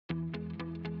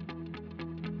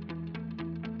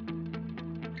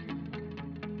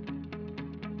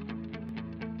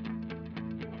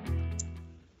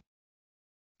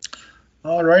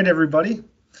All right, everybody.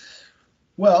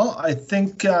 Well, I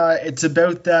think it's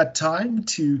about that time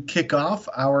to kick off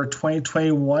our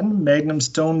 2021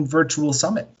 MagnumStone Virtual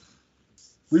Summit.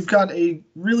 We've got a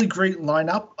really great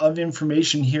lineup of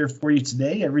information here for you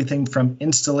today, everything from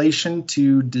installation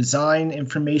to design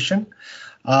information.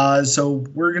 So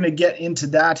we're going to get into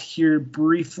that here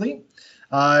briefly.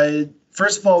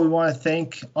 First of all, we want to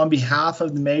thank, on behalf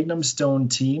of the MagnumStone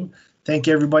team, thank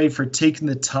everybody for taking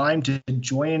the time to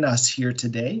join us here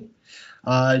today.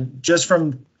 Just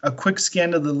from a quick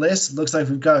scan of the list, it looks like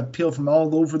we've got people from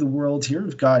all over the world here.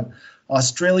 We've got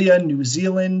Australia, New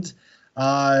Zealand,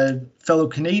 fellow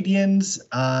Canadians,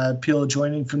 people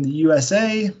joining from the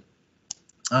USA.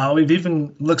 We've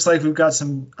even looks like we've got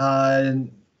some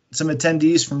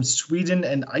attendees from Sweden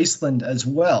and Iceland as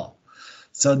well.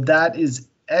 So that is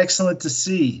excellent to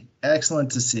see.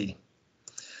 Excellent to see.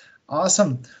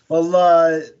 Awesome.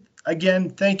 Well, again,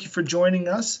 thank you for joining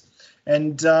us.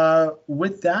 And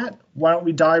with that, why don't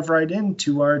we dive right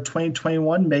into our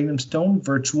 2021 MagnumStone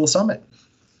Virtual Summit.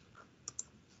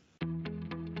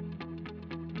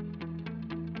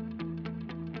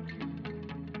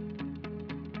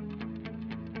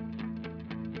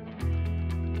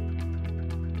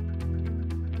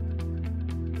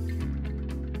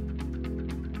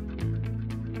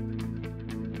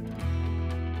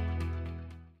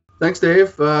 Thanks,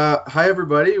 Dave. Hi,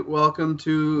 everybody. Welcome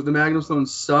to the MagnumStone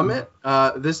Summit.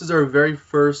 This is our very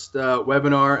first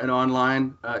webinar and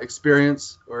online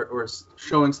experience or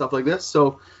showing stuff like this.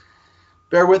 So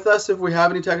bear with us if we have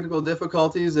any technical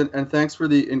difficulties, and thanks for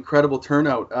the incredible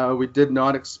turnout. We did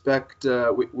not expect,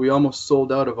 we almost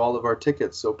sold out of all of our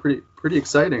tickets, so pretty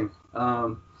exciting.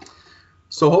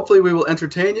 So hopefully we will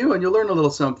entertain you and you'll learn a little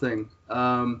something. So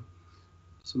I'm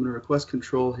going to request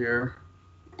control here.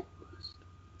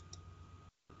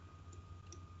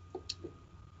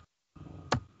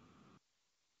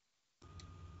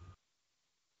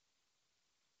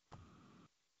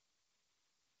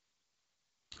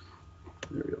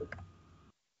 There we go.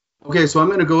 Okay, so I'm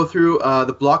going to go through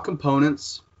the block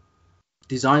components,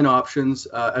 design options,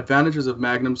 advantages of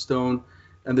MagnumStone,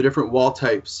 and the different wall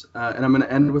types. And I'm going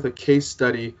to end with a case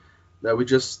study that we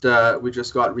just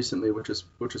got recently, which is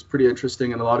pretty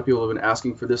interesting, and a lot of people have been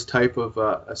asking for this type of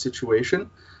a situation.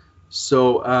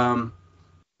 So I'm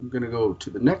going to go to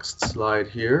the next slide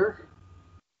here.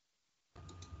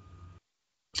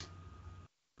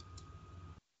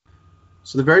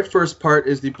 So the very first part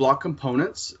is the block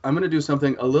components. I'm going to do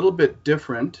something a little bit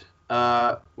different,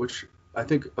 which I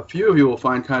think a few of you will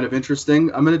find kind of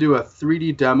interesting. I'm going to do a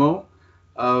 3D demo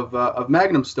of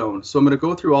MagnumStone. So I'm going to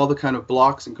go through all the kind of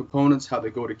blocks and components, how they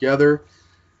go together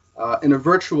in a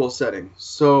virtual setting.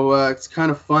 So it's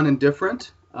kind of fun and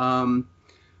different. So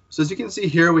as you can see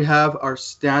here, we have our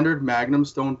standard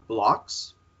MagnumStone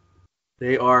blocks.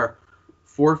 They are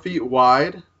 4 feet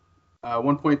wide,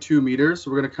 1.2 meters. So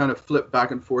we're going to kind of flip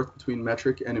back and forth between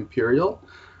metric and imperial.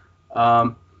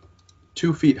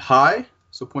 2 feet high,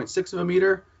 so 0.6 of a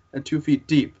meter, and 2 feet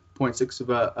deep, 0.6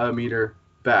 of a meter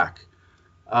back.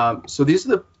 So these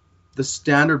are the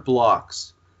standard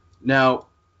blocks. Now,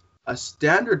 a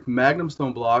standard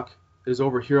MagnumStone block is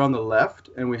over here on the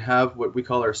left, and we have what we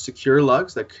call our secure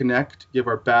lugs that connect, give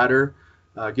our batter,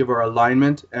 give our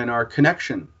alignment, and our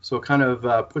connection. So it kind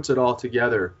of puts it all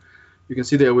together. You can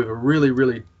see that we have a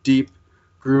really deep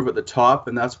groove at the top,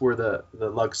 and that's where the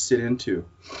lugs sit into.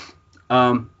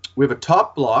 We have a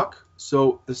top block,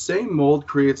 so the same mold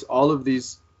creates all of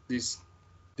these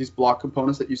block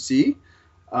components that you see.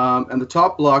 And the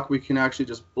top block, we can actually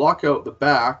just block out the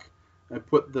back and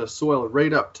put the soil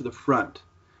right up to the front.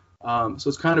 So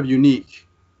it's kind of unique.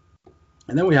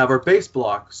 And then we have our base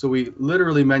block, so we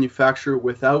literally manufacture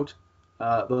without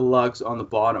the lugs on the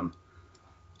bottom.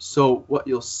 So what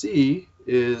you'll see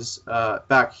is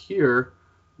back here,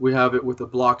 we have it with the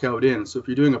block out in. So if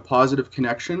you're doing a positive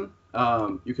connection,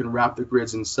 you can wrap the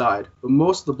grids inside. But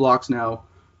most of the blocks now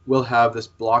will have this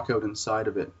block out inside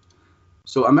of it.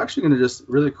 So I'm actually going to just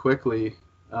really quickly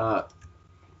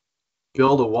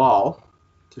build a wall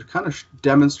to kind of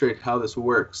demonstrate how this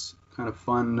works. Kind of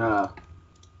fun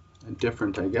and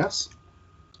different, I guess.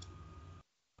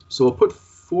 So we'll put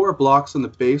 4 blocks on the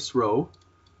base row.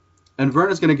 And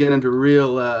Vern is going to get into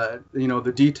real,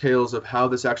 the details of how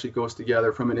this actually goes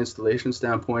together from an installation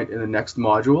standpoint in the next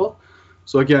module.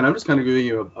 So again, I'm just kind of giving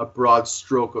you a broad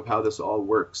stroke of how this all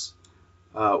works.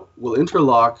 We'll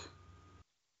interlock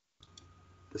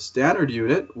the standard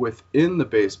unit within the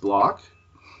base block.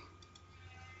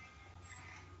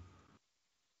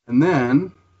 And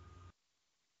then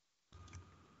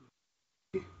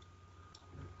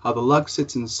how the lug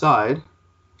sits inside.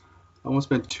 I won't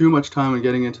spend too much time on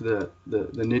getting into the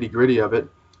nitty gritty of it.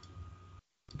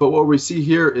 But what we see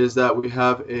here is that we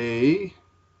have a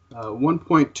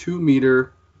 1.2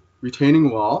 meter retaining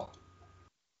wall.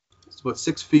 It's about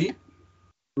 6 feet,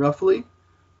 roughly,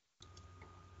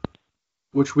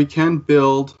 which we can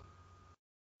build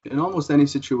in almost any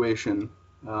situation.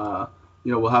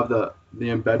 We'll have the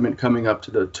embedment coming up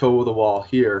to the toe of the wall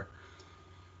here.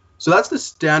 So that's the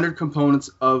standard components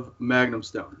of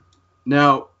MagnumStone.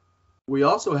 Now, we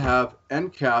also have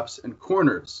end caps and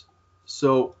corners.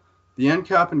 So the end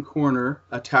cap and corner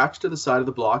attached to the side of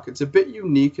the block. It's a bit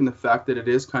unique in the fact that it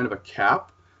is kind of a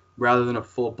cap rather than a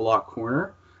full block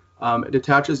corner. It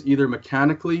attaches either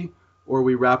mechanically or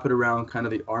we wrap it around kind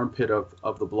of the armpit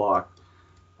of the block.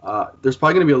 There's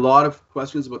probably going to be a lot of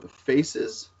questions about the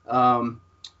faces.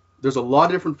 There's a lot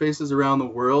of different faces around the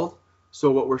world. So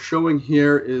what we're showing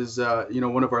here is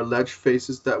one of our ledge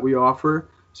faces that we offer.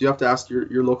 So you have to ask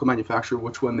your local manufacturer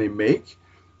which one they make.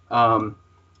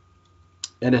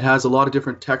 And it has a lot of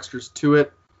different textures to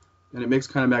it, and it makes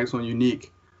kind of MagnumStone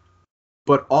unique.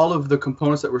 But all of the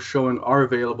components that we're showing are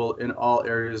available in all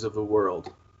areas of the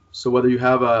world. So whether you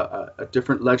have a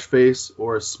different ledge face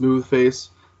or a smooth face,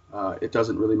 it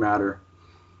doesn't really matter.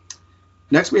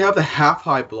 Next, we have the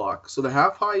half-high block. So the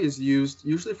half-high is used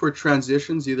usually for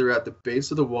transitions either at the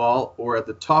base of the wall or at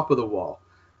the top of the wall.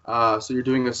 So you're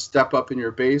doing a step up in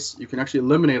your base. You can actually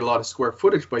eliminate a lot of square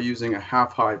footage by using a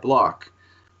half-high block.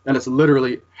 And it's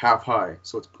literally half high.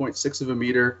 So it's 0.6 of a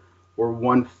meter or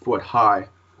 1 foot high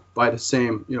by the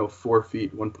same, 4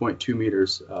 feet, 1.2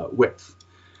 meters width.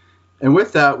 And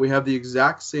with that, we have the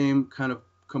exact same kind of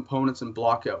components and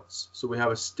block outs. So we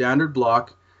have a standard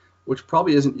block, which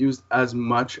probably isn't used as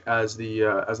much as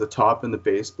the top and the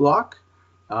base block.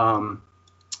 And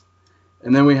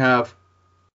then we have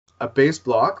a base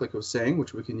block, like I was saying,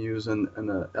 which we can use in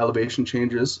the elevation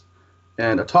changes,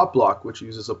 and a top block, which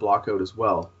uses a block out as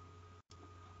well.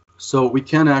 So we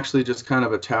can actually just kind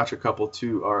of attach a couple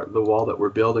to the wall that we're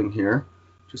building here,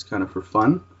 just kind of for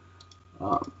fun.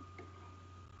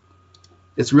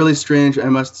 It's really strange, I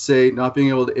must say, not being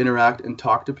able to interact and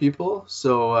talk to people.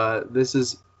 So this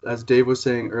is, as Dave was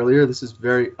saying earlier, this is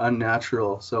very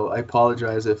unnatural. So I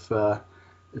apologize if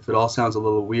it all sounds a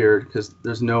little weird, because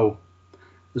there's no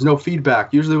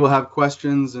feedback. Usually we'll have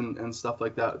questions and stuff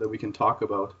like that we can talk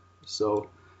about. So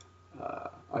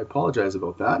I apologize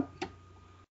about that.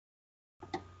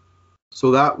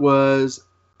 So that was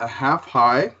a half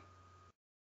high.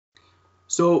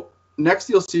 So next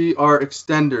you'll see are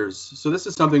extenders. So this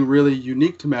is something really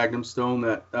unique to MagnumStone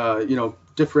that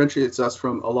differentiates us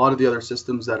from a lot of the other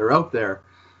systems that are out there.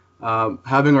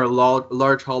 Having our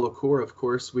large hollow core, of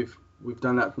course, we've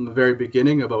done that from the very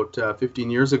beginning about 15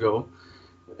 years ago.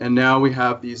 And now we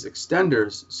have these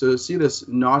extenders. So to see this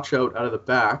notch out of the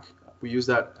back, we use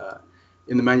that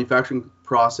in the manufacturing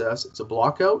process. It's a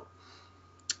block out.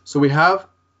 So we have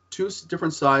two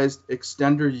different sized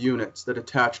extender units that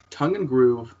attach tongue and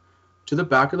groove to the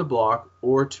back of the block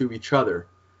or to each other.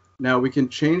 Now we can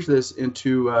change this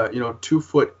into 2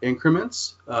 foot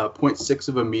increments, 0.6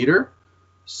 of a meter.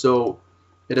 So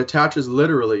it attaches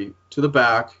literally to the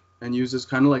back and uses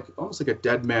kind of like almost like a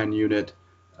dead man unit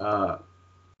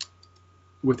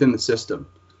within the system.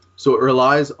 So it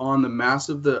relies on the mass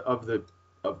of the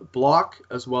block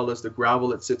as well as the gravel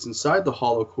that sits inside the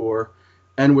hollow core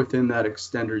and within that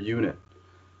extender unit.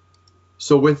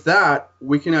 So with that,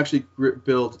 we can actually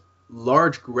build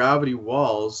large gravity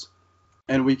walls,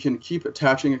 and we can keep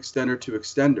attaching extender to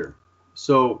extender.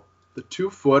 So the 2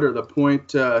 foot or the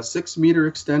 0.6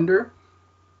 meter extender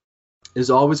is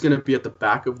always going to be at the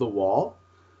back of the wall.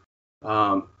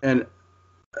 And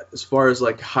as far as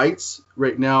like heights,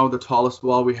 right now the tallest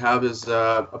wall we have is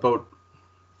about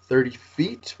 30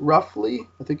 feet roughly,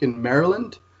 I think in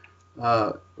Maryland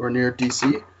or near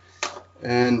DC.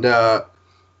 And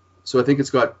so I think it's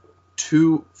got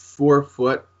 2 4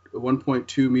 foot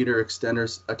 1.2 meter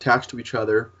extenders attached to each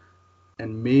other,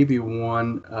 and maybe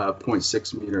one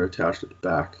 0.6 meter attached at the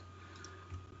back.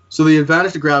 So the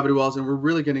advantage to gravity walls, and we're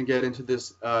really going to get into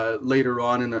this later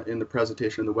on in the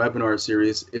presentation in the webinar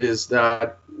series, it is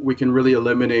that we can really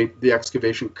eliminate the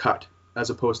excavation cut as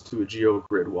opposed to a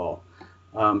geogrid wall.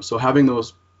 So having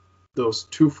those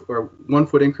 2 or 1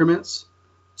 foot increments,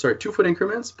 2 foot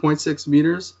increments, 0.6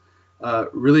 meters,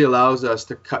 really allows us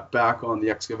to cut back on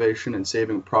the excavation and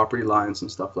saving property lines and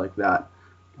stuff like that.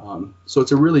 So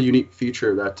it's a really unique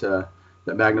feature that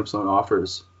MagnumStone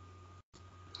offers.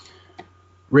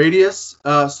 Radius,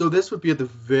 so this would be at the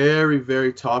very,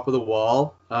 very top of the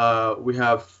wall. We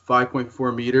have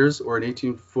 5.4 meters or an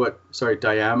 18 foot,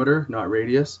 diameter, not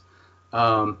radius.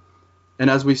 And And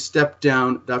as we step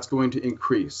down, that's going to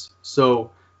increase.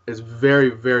 So it's very,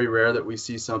 very rare that we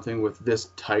see something with this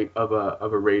tight of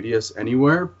a radius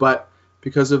anywhere. But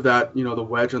because of that, you know, the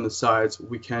wedge on the sides,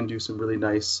 we can do some really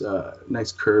nice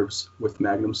curves with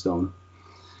MagnumStone.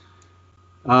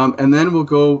 And then we'll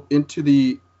go into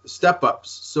the step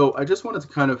ups. So I just wanted to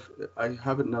kind of, I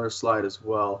have another slide as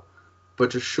well,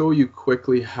 but to show you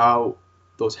quickly how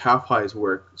those half highs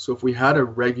work. So if we had a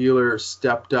regular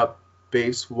stepped up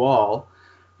base wall,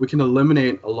 we can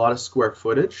eliminate a lot of square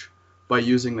footage by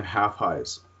using the half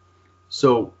highs.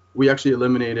 So we actually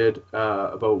eliminated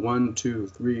about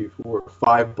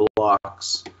 5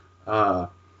 blocks,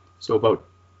 so about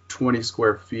 20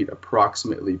 square feet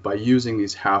approximately by using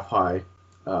these half high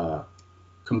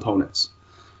components.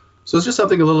 So it's just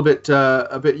something a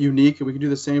bit unique, and we can do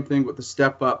the same thing with the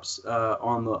step ups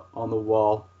on the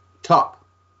wall top.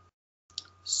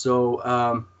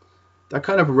 So that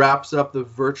kind of wraps up the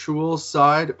virtual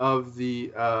side of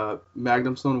the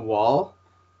MagnumStone wall.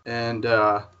 And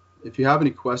if you have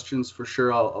any questions, for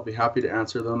sure, I'll be happy to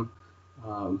answer them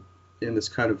in this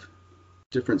kind of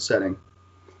different setting.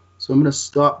 So I'm going to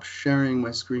stop sharing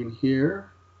my screen here.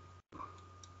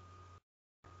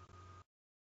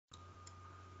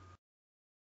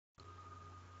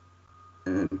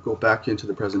 And go back into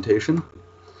the presentation.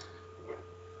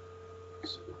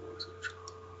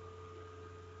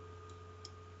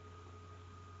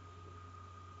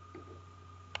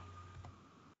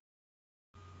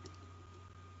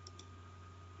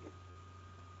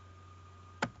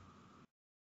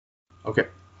 Okay.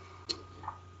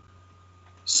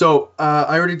 So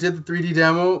I already did the 3D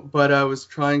demo, but I was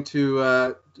trying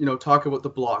to talk about the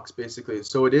blocks basically.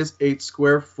 So it is 8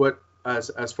 square foot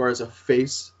as far as a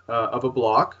face of a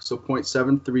block, so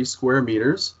 0.73 square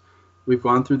meters. We've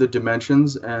gone through the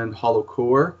dimensions and hollow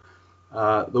core.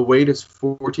 The weight is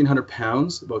 1,400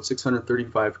 pounds, about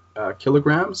 635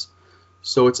 kilograms.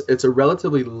 So it's a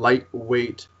relatively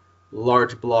lightweight,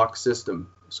 large block system.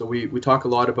 So we talk a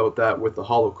lot about that with the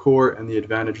hollow core and the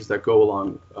advantages that go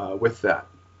along with that.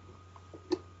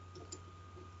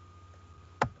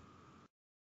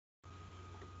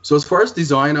 So as far as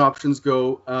design options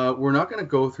go, we're not going to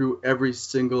go through every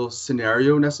single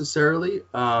scenario necessarily,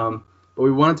 but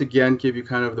we wanted to again give you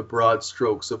kind of the broad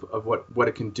strokes of what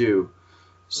it can do.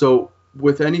 So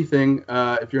with anything,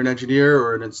 if you're an engineer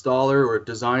or an installer or a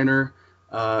designer,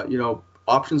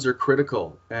 options are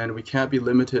critical, and we can't be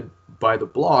limited by the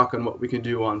block on what we can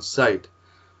do on site.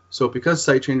 So because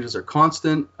site changes are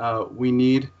constant, we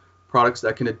need products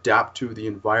that can adapt to the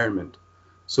environment.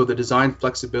 So the design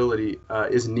flexibility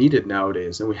is needed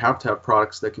nowadays, and we have to have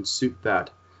products that can suit that.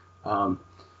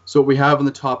 So what we have on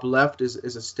the top left is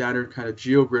a standard kind of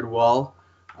geogrid wall.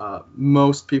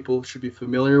 Most people should be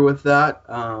familiar with that.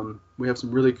 We have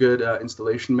some really good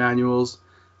installation manuals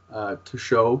to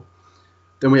show.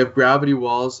 Then we have gravity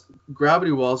walls.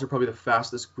 Gravity walls are probably the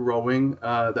fastest growing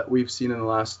that we've seen in the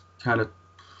last kind of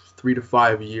 3 to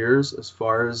 5 years as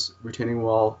far as retaining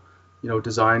wall,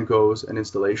 design goes and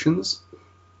installations.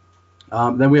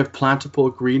 Then we have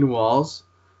plantable green walls.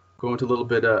 Go into a little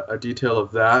bit of detail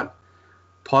of that.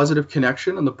 Positive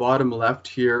connection on the bottom left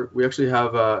here. We actually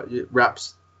have it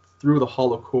wraps through the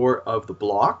hollow core of the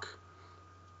block.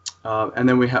 And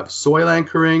then we have soil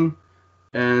anchoring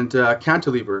and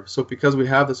cantilever. So because we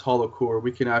have this hollow core,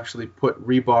 we can actually put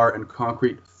rebar and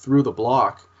concrete through the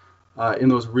block in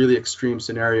those really extreme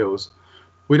scenarios.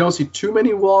 We don't see too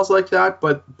many walls like that,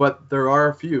 but there are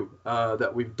a few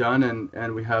that we've done,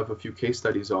 and we have a few case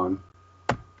studies on.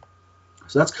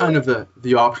 So that's kind of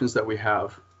the options that we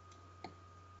have.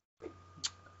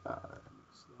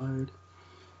 Slide.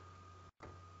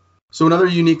 So another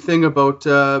unique thing about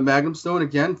MagnumStone,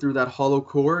 again, through that hollow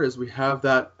core, is we have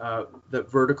that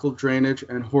vertical drainage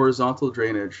and horizontal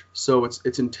drainage. So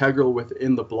it's integral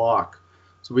within the block.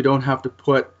 So we don't have to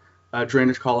put a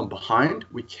drainage column behind.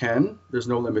 We can. There's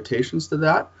no limitations to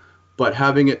that. But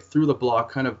having it through the block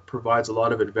kind of provides a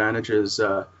lot of advantages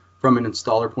from an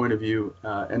installer point of view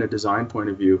and a design point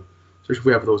of view, especially if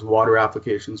we have those water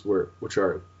applications which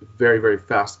are very, very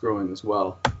fast growing as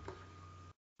well.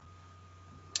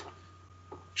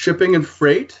 Shipping and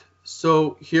freight.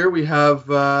 So here we have,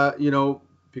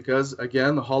 because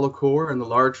again, the hollow core and the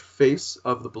large face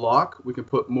of the block, we can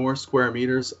put more square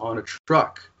meters on a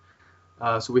truck.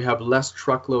 So we have less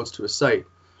truckloads to a site.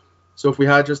 So if we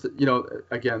had just,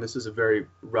 again, this is a very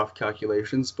rough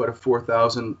calculations, but a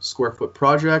 4,000 square foot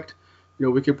project,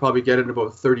 we could probably get it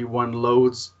about 31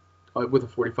 loads with a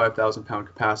 45,000 pound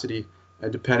capacity,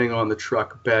 and depending on the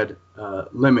truck bed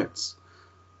limits.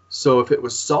 So if it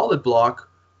was solid block,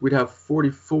 we'd have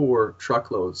 44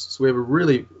 truckloads. So we have a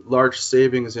really large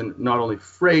savings in not only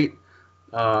freight,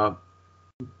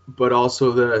 but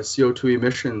also the CO2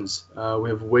 emissions. We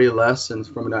have way less, and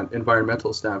from an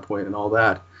environmental standpoint and all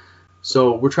that.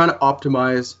 So we're trying to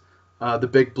optimize the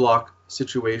big block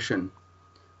situation.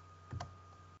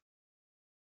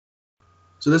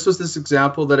 So this was this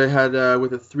example that I had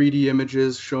with the 3D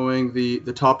images showing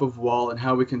the top of wall and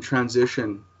how we can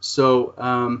transition.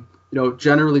 So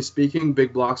generally speaking,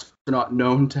 big blocks are not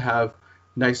known to have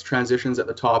nice transitions at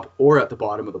the top or at the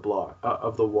bottom of the block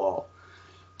of the wall.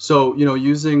 So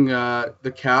using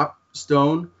the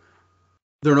capstone,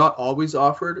 they're not always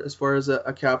offered as far as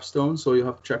a capstone, so you'll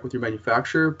have to check with your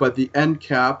manufacturer. But the end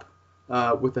cap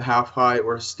with the half high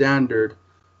or standard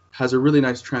has a really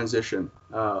nice transition,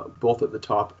 both at the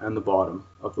top and the bottom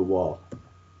of the wall.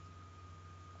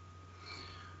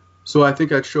 So I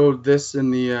think I showed this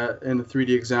in the 3D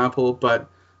example, but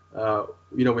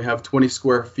we have 20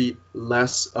 square feet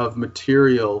less of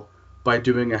material by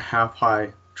doing a half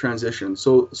high transition.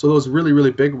 So those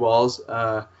really big walls.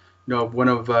 One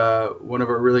of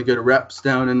our really good reps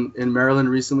down in Maryland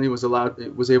recently was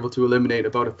able to eliminate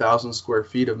about 1,000 square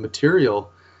feet of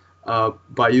material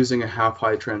by using a half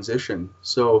high transition.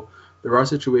 So there are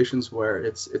situations where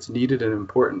it's needed and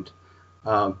important.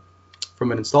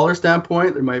 From an installer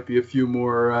standpoint, there might be a few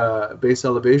more base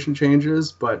elevation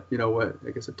changes, but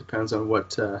I guess it depends on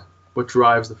what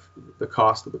drives the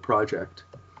cost of the project.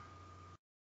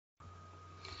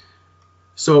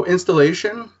 So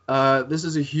installation, this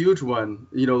is a huge one.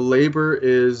 Labor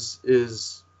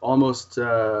is almost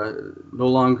no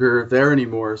longer there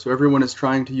anymore. So everyone is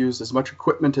trying to use as much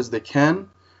equipment as they can.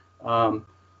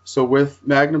 So with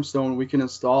MagnumStone, we can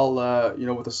install,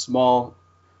 with a small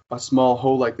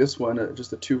hole like this one,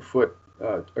 just a 2-foot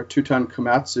or 2-ton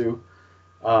Komatsu.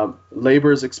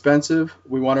 Labor is expensive.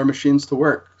 We want our machines to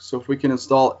work. So if we can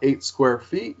install 8 square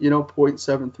feet,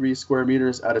 0.73 square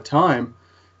meters at a time,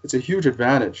 it's a huge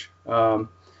advantage from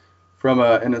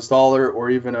an installer or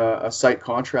even a site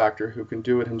contractor who can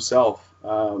do it himself.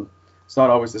 It's not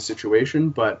always the situation,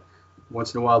 but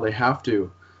once in a while they have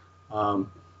to.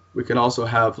 We can also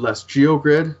have less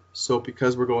geogrid. So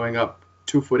because we're going up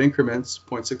 2-foot increments,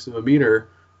 0.6 of a meter,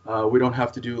 we don't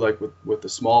have to do like with the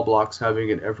small blocks having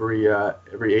it every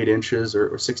 8 inches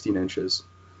or 16 inches.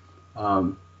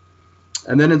 And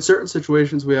then in certain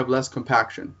situations, we have less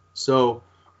compaction. So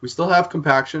we still have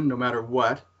compaction no matter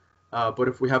what, but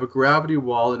if we have a gravity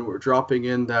wall and we're dropping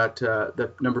in that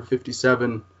number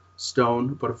 57 stone,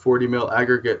 about a 40 mil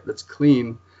aggregate that's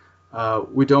clean,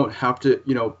 we don't have to,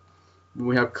 when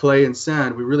we have clay and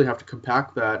sand, we really have to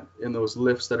compact that in those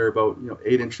lifts that are about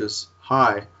 8 inches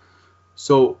high.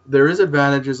 So there is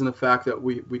advantages in the fact that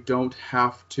we don't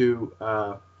have to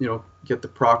get the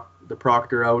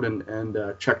proctor out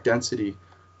and check density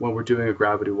when we're doing a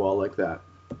gravity wall like that.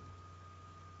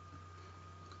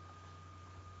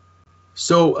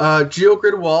 So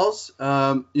geogrid walls,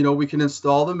 we can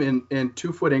install them in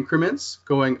 2-foot increments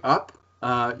going up.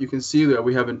 You can see that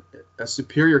we have a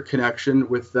superior connection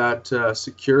with that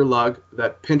secure lug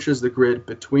that pinches the grid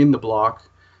between the block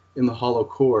in the hollow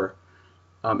core.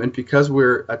 And because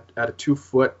we're at a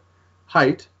 2-foot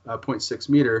height, 0.6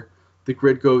 meter, the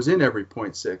grid goes in every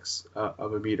 0.6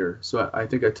 of a meter. So I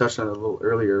think I touched on it a little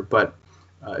earlier, but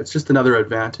it's just another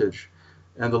advantage.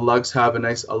 And the lugs have a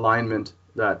nice alignment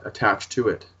that attach to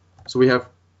it. So we have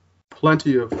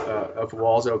plenty of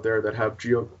walls out there that have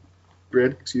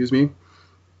geogrid,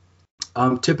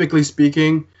 typically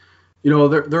speaking,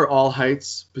 they're all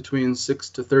heights between 6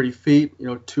 to 30 feet,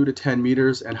 2 to 10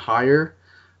 meters and higher.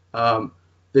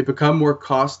 They become more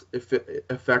cost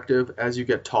effective as you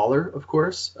get taller, of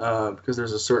course, because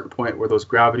there's a certain point where those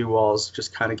gravity walls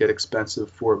just kind of get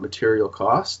expensive for material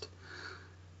cost.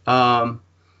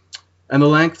 And the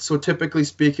length, so typically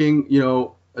speaking,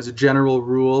 as a general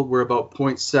rule, we're about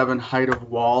 0.7 height of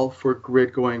wall for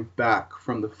grid going back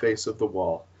from the face of the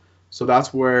wall. So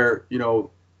that's where,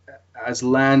 as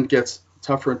land gets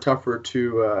tougher and tougher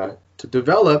to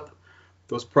develop,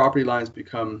 those property lines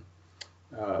become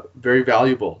very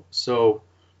valuable. So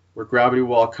where gravity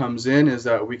wall comes in is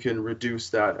that we can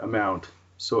reduce that amount.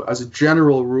 So as a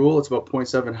general rule, it's about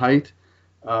 0.7 height.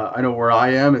 I know where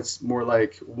I am, it's more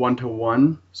like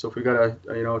 1-to-1. So if we got a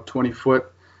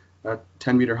 20-foot,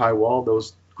 10-meter high wall,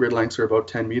 those grid lengths are about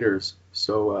 10 meters.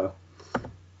 So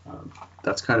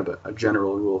that's kind of a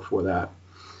general rule for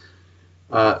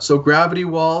that. So gravity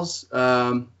walls,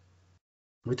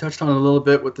 we touched on a little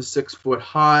bit with the 6-foot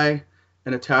high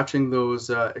and attaching those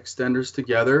extenders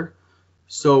together.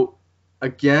 So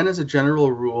again, as a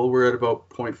general rule, we're at about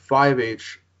 0.5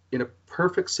 H in a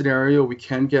perfect scenario, we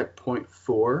can get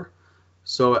 0.4.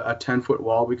 So a 10-foot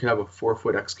wall, we could have a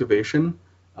 4-foot excavation.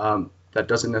 That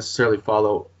doesn't necessarily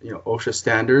follow, OSHA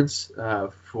standards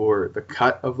for the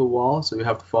cut of the wall. So you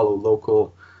have to follow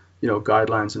local,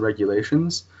 guidelines and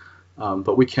regulations.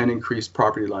 But we can increase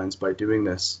property lines by doing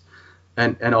this,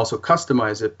 and also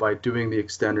customize it by doing the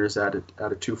extenders at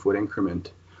a 2-foot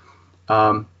increment.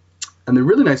 And the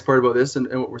really nice part about this, and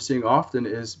what we're seeing often,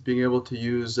 is being able to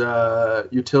use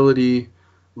utility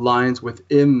lines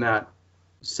within that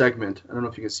segment. I don't know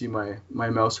if you can see my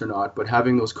mouse or not, but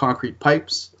having those concrete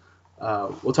pipes.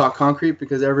 We'll talk concrete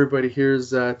because everybody here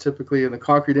is typically in the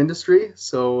concrete industry.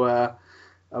 So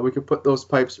we can put those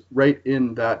pipes right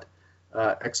in that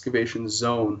excavation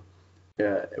zone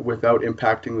without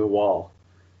impacting the wall.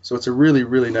 So it's a really,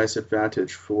 really nice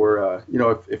advantage for,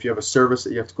 if you have a service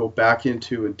that you have to go back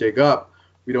into and dig up,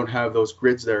 we don't have those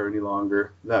grids there any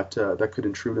longer that could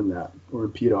intrude in that or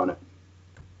impede on it.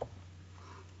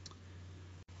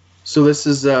 So this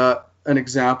is an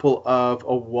example of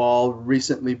a wall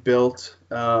recently built.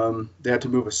 They had to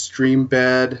move a stream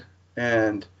bed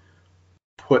and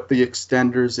put the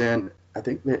extenders in. I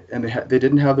think they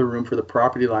didn't have the room for the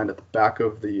property line at the back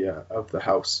of the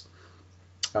house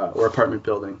or apartment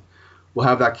building. We'll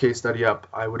have that case study up,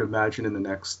 I would imagine, in the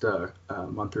next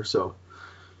month or so.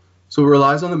 So it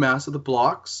relies on the mass of the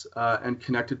blocks and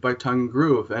connected by tongue and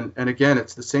groove. And again,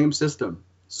 it's the same system.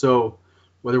 So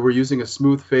whether we're using a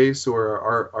smooth face or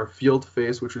our field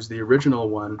face, which was the original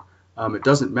one, it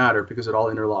doesn't matter because it all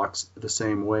interlocks the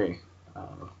same way.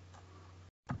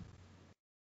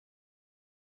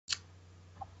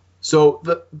 So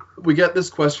we get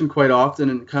this question quite often,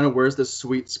 and kind of where's the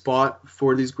sweet spot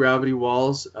for these gravity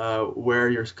walls where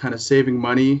you're kind of saving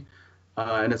money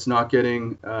and it's not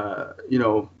getting,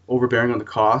 overbearing on the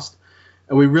cost.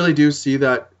 And we really do see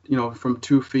that, from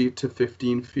 2 feet to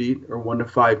 15 feet or 1 to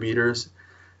 5 meters,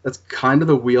 that's kind of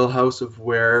the wheelhouse of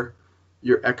where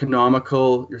you're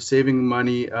economical, you're saving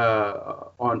money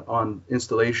on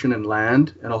installation and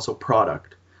land and also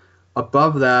product.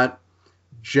 Above that,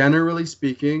 generally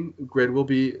speaking, grid will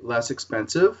be less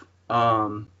expensive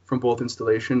from both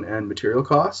installation and material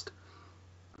cost.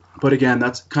 But again,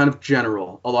 that's kind of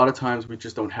general. A lot of times we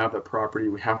just don't have that property.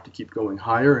 We have to keep going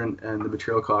higher, and the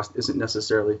material cost isn't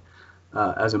necessarily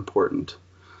as important.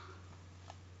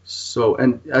 So,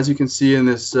 and as you can see in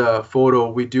this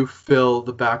photo, we do fill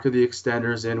the back of the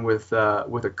extenders in with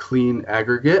a clean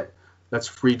aggregate that's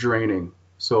free draining.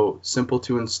 So simple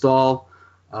to install.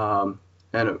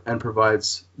 And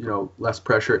provides less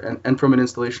pressure, and from an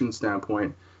installation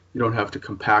standpoint, you don't have to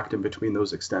compact in between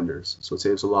those extenders, so it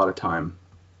saves a lot of time.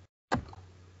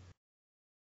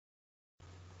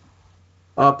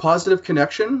 Positive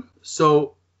connection.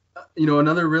 So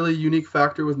another really unique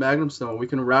factor with MagnumStone, we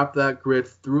can wrap that grid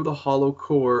through the hollow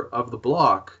core of the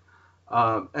block,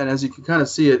 and as you can kind of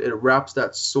see, it wraps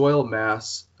that soil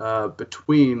mass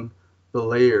between the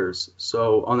layers.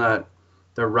 So on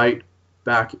the right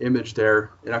back image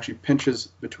there, it actually pinches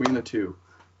between the two.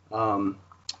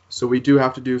 So we do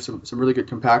have to do some really good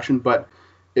compaction, but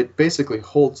it basically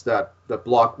holds that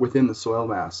block within the soil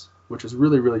mass, which is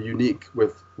really, really unique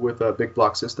with a big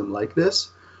block system like this.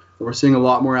 And we're seeing a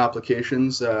lot more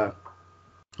applications. I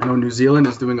know New Zealand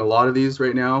is doing a lot of these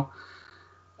right now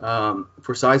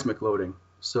for seismic loading.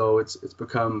 So it's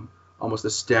become almost a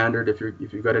standard if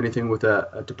you've got anything with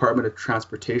a Department of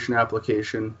Transportation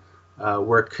application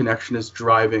where connection is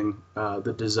driving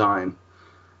the design.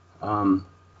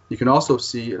 You can also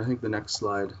see, and I think the next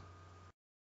slide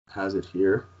has it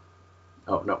here.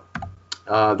 Oh, no.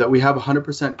 That we have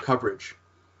 100% coverage.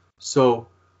 So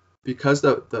because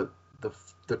the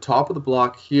top of the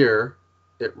block here,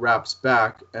 it wraps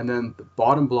back, and then the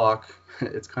bottom block,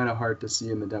 it's kind of hard to see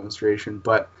in the demonstration,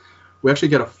 but we actually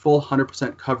get a full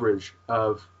 100% coverage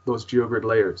of those geogrid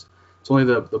layers. It's only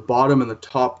the bottom and the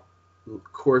top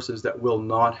courses that will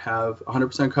not have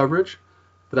 100% coverage,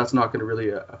 but that's not going to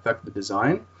really affect the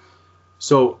design.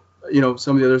 So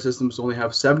some of the other systems only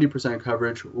have 70%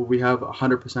 coverage. Well, we have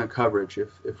 100% coverage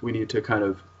if we need to kind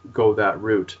of go that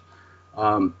route.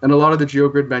 And a lot of the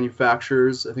geogrid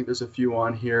manufacturers, I think there's a few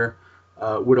on here,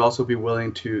 would also be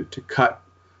willing to cut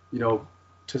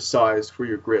to size for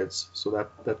your grids, so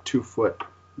that 2-foot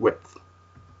width.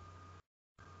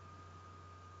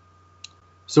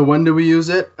 So when do we use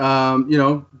it?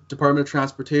 Department of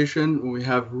Transportation, when we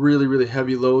have really, really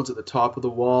heavy loads at the top of the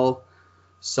wall,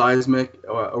 seismic,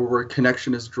 or where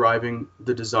connection is driving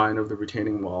the design of the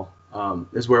retaining wall,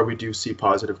 is where we do see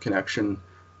positive connection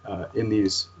in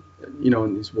these,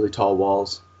 in these really tall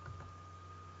walls.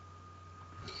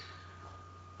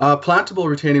 Plantable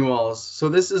retaining walls. So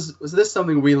this is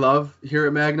something we love here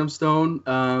at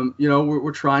MagnumStone. You know,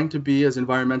 we're trying to be as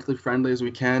environmentally friendly as we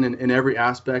can in every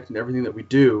aspect and everything that we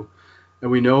do.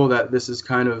 And we know that this is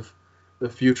kind of the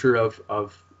future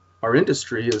of our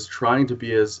industry, is trying to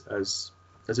be as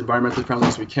environmentally friendly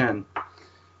as we can.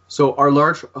 So our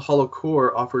large hollow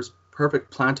core offers perfect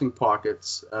planting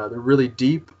pockets. They're really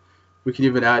deep. We can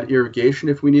even add irrigation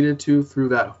if we needed to through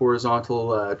that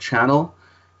horizontal channel.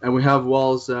 And we have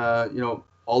walls, you know,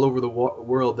 all over the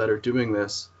world that are doing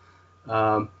this.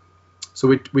 So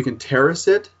we can terrace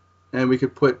it, and we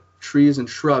could put trees and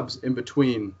shrubs in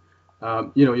between.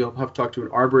 You know, you'll have to talk to an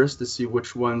arborist to see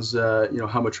which ones, you know,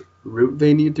 how much root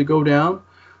they need to go down.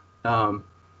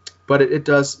 But it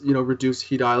does, you know, reduce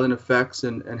heat island effects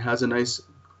and has a nice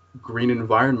green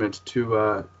environment to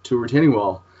a retaining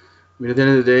wall. I mean, at the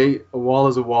end of the day, a wall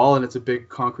is a wall, and it's a big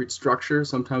concrete structure.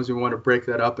 Sometimes we want to break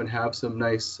that up and have some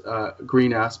nice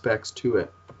green aspects to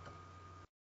it.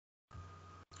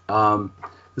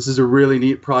 This is a really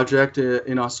neat project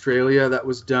in Australia that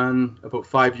was done about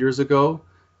 5 years ago.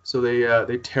 So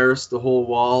they terraced the whole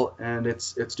wall, and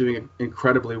it's doing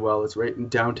incredibly well. It's right in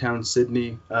downtown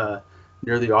Sydney,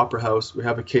 near the Opera House. We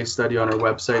have a case study on our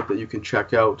website that you can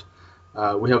check out.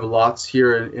 We have lots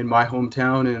here in my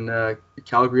hometown in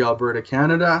Calgary, Alberta,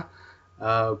 Canada.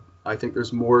 I think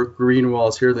there's more green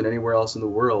walls here than anywhere else in the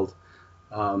world.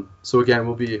 So again,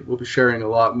 we'll be sharing a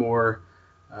lot more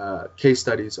case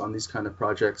studies on these kind of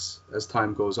projects as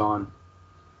time goes on.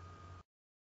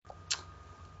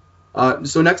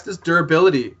 So next is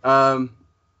durability.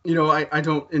 You know, I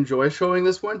don't enjoy showing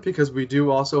this one because we do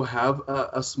also have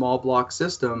a small block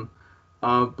system.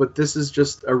 But this is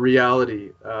just a reality.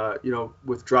 You know,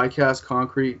 with dry cast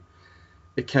concrete,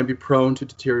 it can be prone to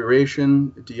deterioration,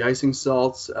 de-icing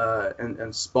salts,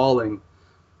 and spalling.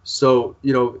 So,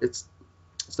 you know, it's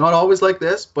not always like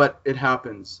this, but it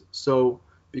happens. So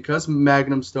because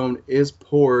MagnumStone is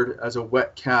poured as a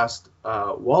wet cast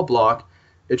wall block,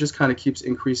 it just kind of keeps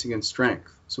increasing in strength.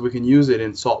 So we can use it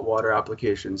in saltwater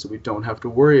applications, so we don't have to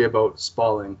worry about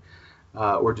spalling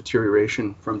or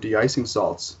deterioration from de-icing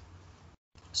salts.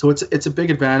 So it's a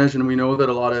big advantage, and we know that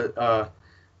a lot of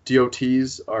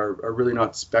DOTs are really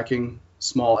not speccing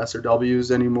small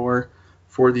SRWs anymore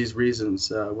for these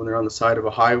reasons when they're on the side of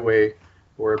a highway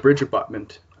or a bridge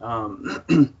abutment.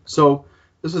 So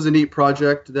this was a neat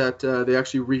project that they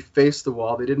actually refaced the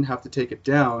wall. They didn't have to take it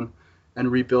down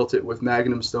and rebuilt it with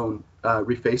MagnumStone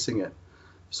refacing it.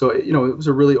 So you know, it was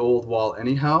a really old wall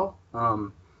anyhow,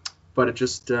 but it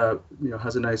just you know,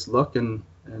 has a nice look, and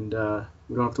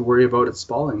we don't have to worry about it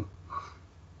spalling.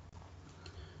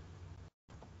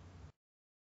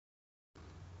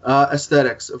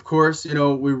 Aesthetics, of course, you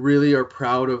know, we really are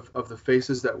proud of the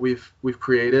faces that we've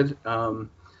created.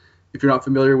 If you're not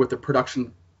familiar with the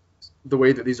production, the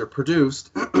way that these are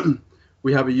produced,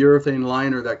 we have a urethane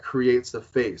liner that creates the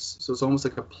face. So it's almost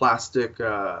like a plastic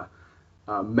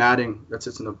matting that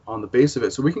sits on the base of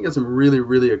it. So we can get some really,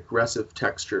 really aggressive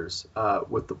textures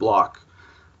with the block.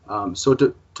 So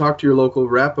to talk to your local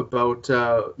rep about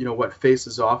you know, what face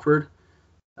is offered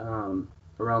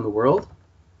around the world.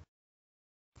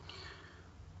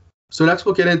 So next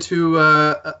we'll get into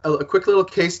a quick little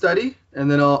case study, and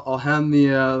then I'll hand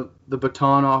the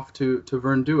baton off to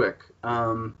Vern Duick.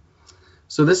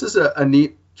 So this is a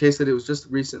neat case study that was just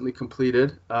recently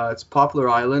completed. It's Poplar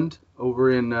Island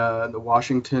over in the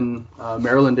Washington,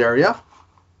 Maryland area.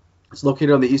 It's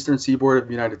located on the eastern seaboard of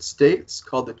the United States,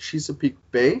 called the Chesapeake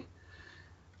Bay.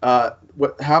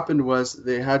 What happened was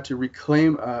they had to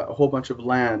reclaim a whole bunch of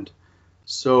land.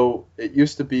 So it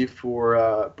used to be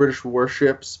for British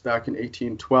warships back in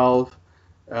 1812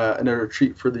 and a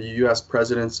retreat for the U.S.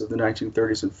 presidents of the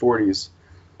 1930s and 40s.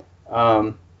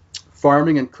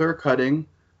 Farming and clear cutting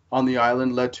on the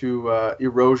island led to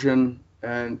erosion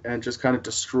and just kind of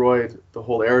destroyed the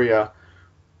whole area.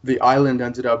 The island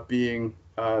ended up being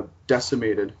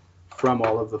decimated from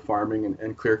all of the farming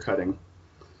and clear cutting.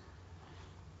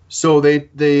 So they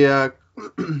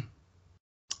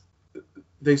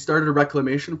started a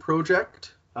reclamation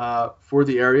project for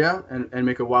the area and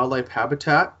make a wildlife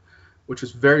habitat, which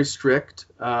was very strict.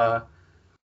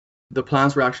 The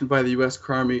plans were actioned by the U.S.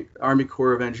 Army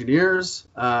Corps of Engineers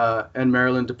and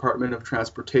Maryland Department of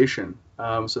Transportation.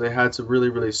 So they had some really,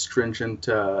 really stringent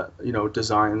you know,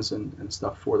 designs and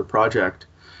stuff for the project.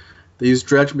 They used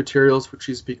dredge materials for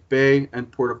Chesapeake Bay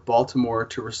and Port of Baltimore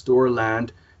to restore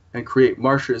land and create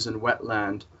marshes and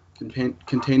wetland,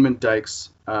 containment dikes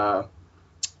for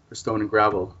stone and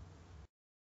gravel.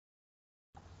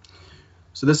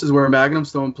 So this is where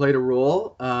MagnumStone played a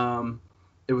role.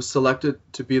 it was selected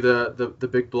to be the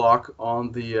big block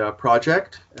on the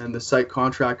project, and the site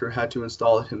contractor had to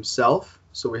install it himself.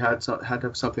 So we had to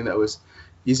have something that was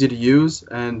easy to use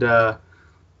and to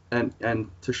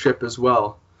ship as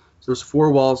well. So there's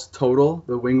 4 walls total,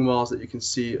 the wing walls that you can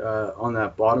see on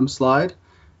that bottom slide.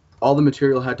 All the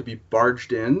material had to be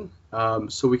barged in,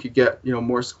 so we could get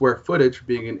more square footage,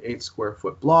 being an 8 square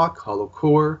foot block, hollow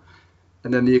core,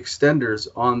 and then the extenders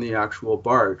on the actual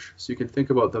barge. So you can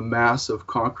think about the mass of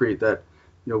concrete that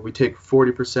we take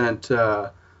 40%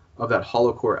 of that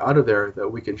hollow core out of there that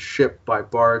we can ship by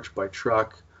barge, by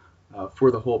truck, for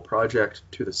the whole project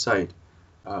to the site.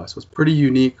 So it's pretty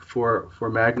unique for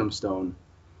MagnumStone.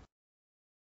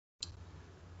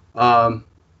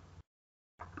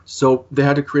 So they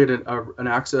had to create an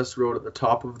access road at the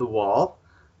top of the wall.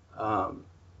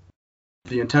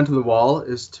 The intent of the wall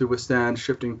is to withstand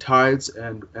shifting tides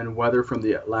and weather from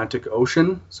the Atlantic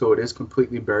Ocean, so it is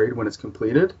completely buried when it's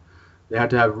completed. They had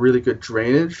to have really good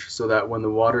drainage so that when the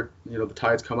water, the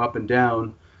tides come up and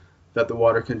down, that the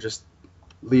water can just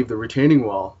leave the retaining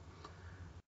wall.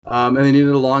 And they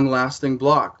needed a long-lasting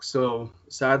block. So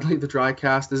sadly, the dry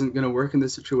cast isn't going to work in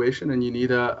this situation, and you need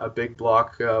a big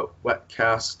block wet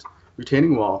cast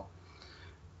retaining wall.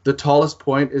 The tallest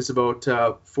point is about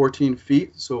 14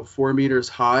 feet, so 4 meters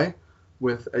high.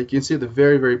 With, you can see at the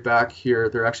very, very back here,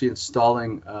 they're actually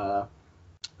installing an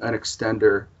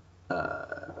extender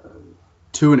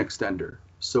to an extender,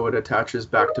 so it attaches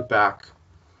back to back.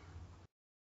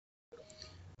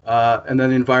 And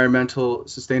then environmental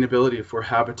sustainability for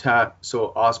habitat, so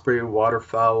osprey,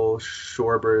 waterfowl,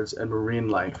 shorebirds, and marine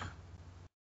life.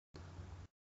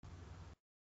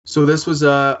 So this was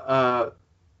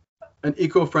an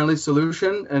eco-friendly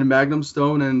solution, and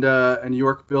MagnumStone and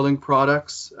York Building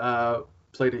Products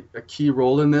played a key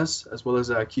role in this, as well as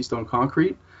Keystone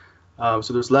Concrete.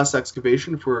 So there's less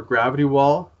excavation for a gravity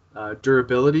wall,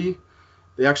 durability.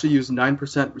 They actually use 9%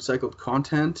 recycled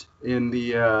content in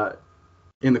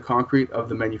the concrete of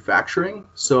the manufacturing,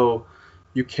 so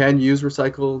you can use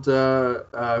recycled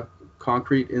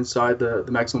concrete inside the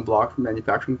maximum block from a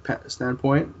manufacturing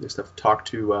standpoint. You just have to talk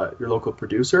to your local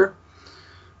producer.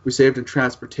 We saved in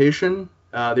transportation.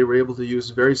 They were able to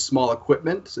use very small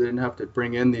equipment, so they didn't have to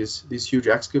bring in these huge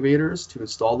excavators to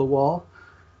install the wall.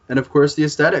 And of course, the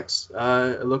aesthetics.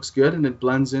 It looks good and it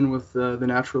blends in with the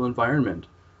natural environment.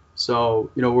 So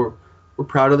we're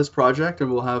proud of this project,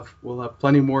 and we'll have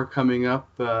plenty more coming up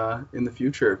in the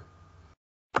future.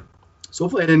 So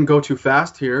hopefully I didn't go too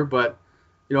fast here, but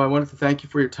I wanted to thank you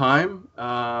for your time.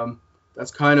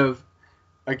 That's kind of,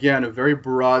 again, a very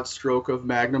broad stroke of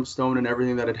MagnumStone and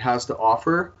everything that it has to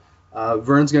offer.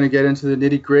 Vern's going to get into the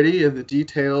nitty-gritty of the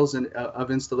details and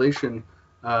of installation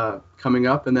coming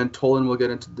up, and then Tolan will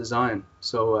get into design.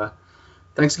 So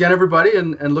thanks again, everybody,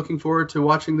 and looking forward to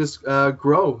watching this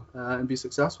grow and be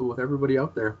successful with everybody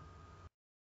out there.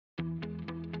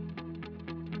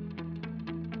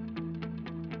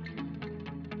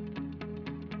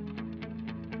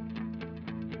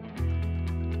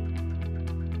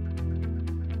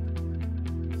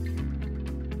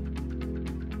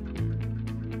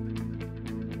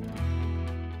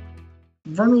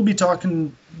 Vern will be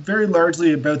talking very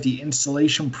largely about the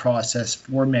installation process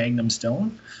for MagnumStone.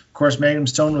 Of course,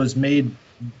 MagnumStone was made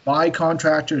by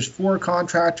contractors for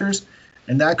contractors,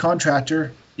 and that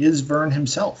contractor is Vern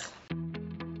himself.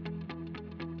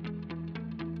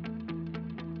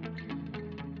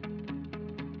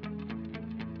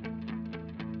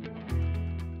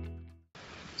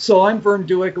 So I'm Vern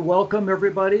Duick. Welcome,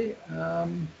 everybody.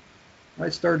 I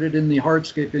started in the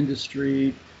hardscape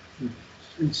industry,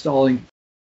 installing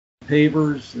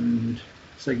pavers and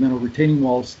segmental retaining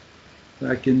walls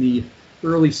back in the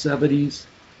early 70s,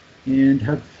 and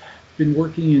have been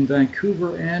working in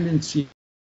Vancouver and in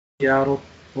Seattle,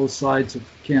 both sides of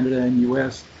Canada and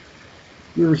US.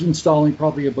 We were installing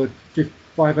probably about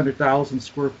 500,000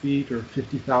 square feet or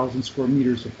 50,000 square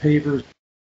meters of pavers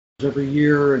every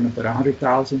year, and about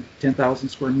 100,000, 10,000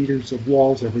 square meters of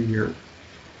walls every year.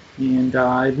 And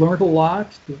I learned a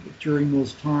lot during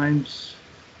those times.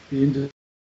 The industry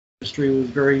was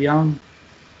very young,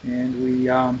 and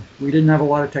we didn't have a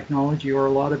lot of technology or a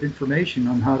lot of information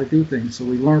on how to do things, so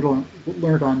we learned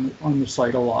on the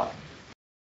site a lot.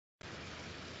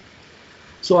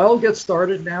 So I'll get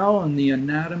started now on the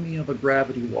anatomy of a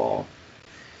gravity wall.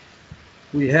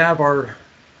 We have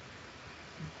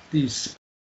these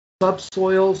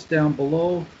subsoils down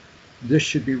below. This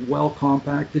should be well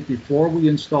compacted before we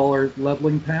install our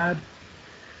leveling pad.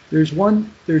 There's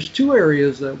two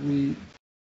areas that we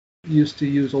used to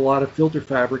use a lot of filter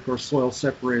fabric or soil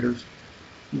separators.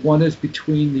 One is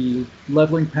between the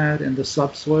leveling pad and the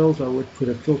subsoils. I would put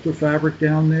a filter fabric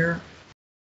down there.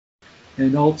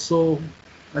 And also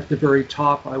at the very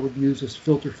top, I would use this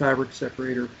filter fabric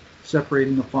separator,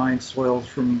 separating the fine soils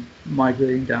from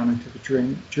migrating down into the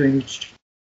drainage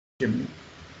chimney.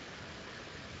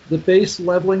 The base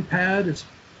leveling pad is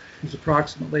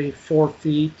approximately 4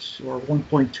 feet or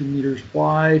 1.2 meters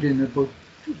wide and about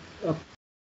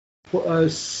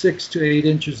 6 to 8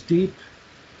 inches deep.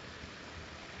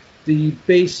 The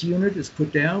base unit is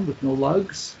put down with no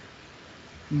lugs.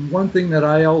 And one thing that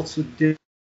I also did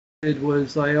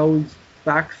was I always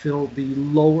backfilled the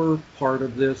lower part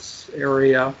of this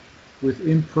area with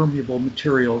impermeable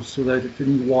materials so that if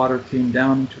any water came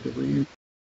down into the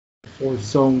reinforced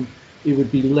zone, it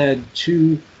would be led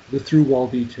to the through wall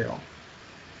detail.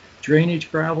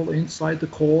 Drainage gravel inside the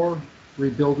core,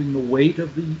 rebuilding the weight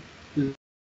of the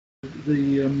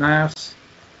mass.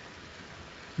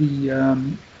 The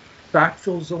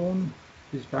backfill zone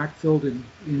is backfilled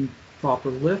in proper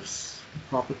lifts,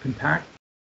 proper compaction.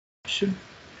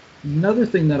 Another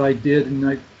thing that I did,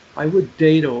 and I would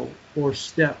dado or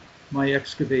step my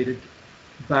excavated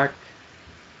back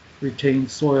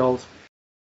retained soils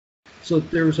so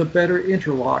that there was a better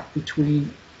interlock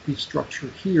between the structure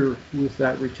here with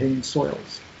that retained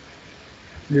soils.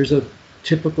 There's a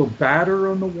typical batter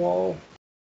on the wall,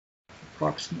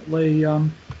 approximately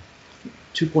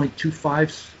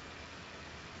 2.25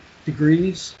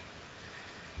 degrees.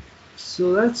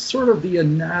 So that's sort of the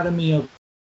anatomy of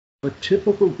a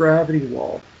typical gravity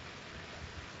wall.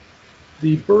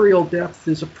 The burial depth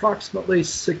is approximately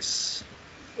 6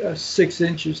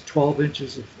 inches, 12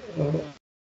 inches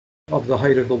of the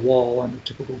height of the wall on a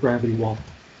typical gravity wall.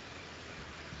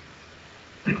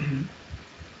 I'm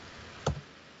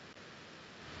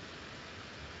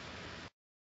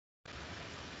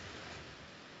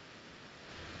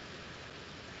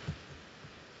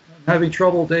having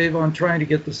trouble, Dave, on trying to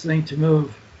get this thing to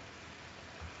move.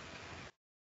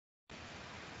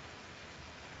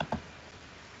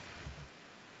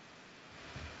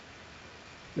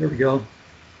 There we go.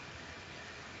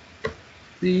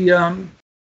 The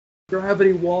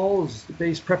gravity wall is the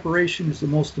base preparation is the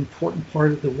most important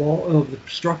part of the wall of the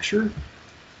structure.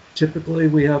 Typically,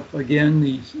 we have again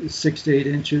these 6 to 8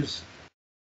 inches,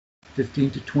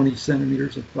 15 to 20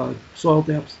 centimeters of soil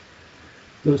depth.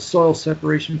 The soil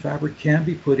separation fabric can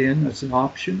be put in. That's an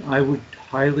option. I would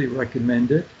highly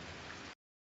recommend it.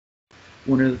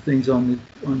 One of the things on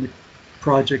the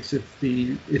projects, if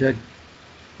it had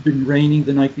been raining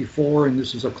the night before and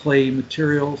this is a clay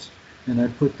materials, and I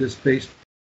put this base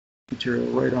material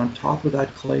right on top of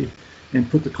that clay and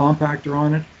put the compactor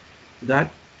on it,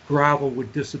 that gravel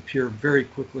would disappear very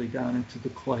quickly down into the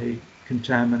clay,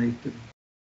 contaminate the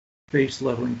base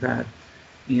leveling pad,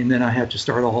 and then I had to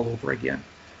start all over again.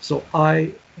 So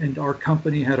I and our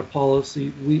company had a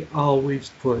policy, we always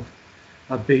put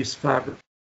a base fabric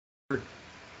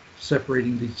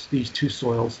separating these two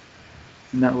soils,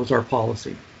 and that was our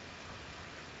policy.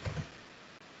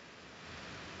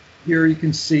 Here you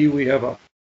can see we have a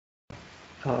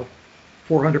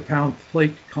 400-pound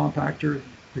plate compactor,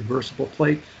 reversible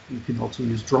plate. You can also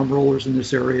use drum rollers in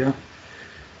this area.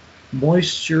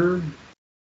 Moisture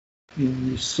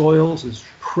in the soils is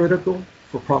critical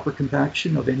for proper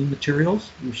compaction of any materials.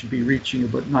 We should be reaching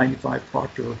about 95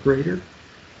 Proctor or greater.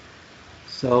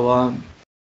 So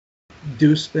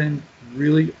do spend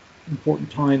really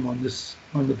important time on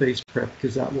the base prep,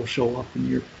 because that will show up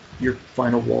in your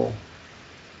final wall.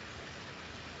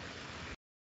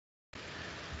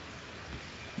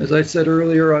 As I said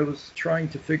earlier, I was trying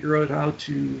to figure out how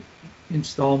to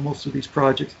install most of these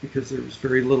projects because there was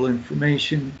very little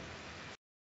information,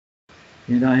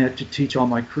 and I had to teach all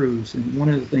my crews. And one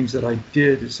of the things that I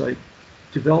did is I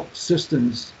developed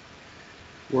systems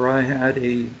where I had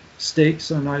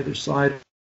stakes on either side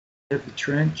of the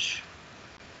trench,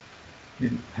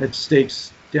 and had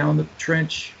stakes down the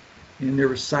trench, and there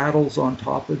were saddles on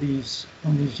top of these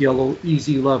yellow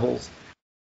easy levels.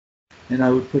 And I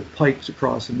would put pipes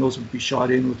across, and those would be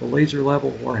shot in with a laser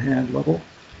level or a hand level.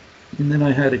 And then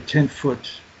I had a 10-foot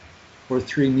or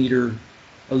 3-meter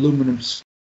aluminum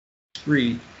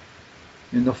screed.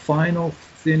 And the final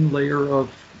thin layer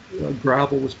of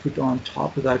gravel was put on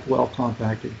top of that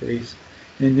well-compacted base.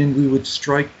 And then we would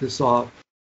strike this off,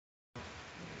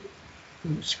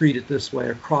 screed it this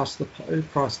way across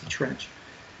the trench.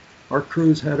 Our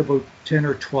crews had about 10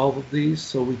 or 12 of these,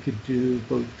 so we could do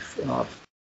about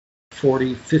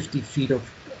 40, 50 feet of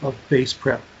base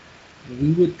prep.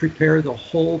 We would prepare the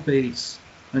whole base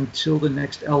until the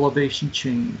next elevation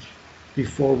change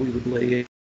before we would lay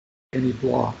any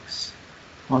blocks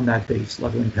on that base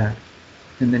leveling pad.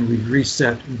 and then we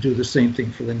reset and do the same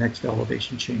thing for the next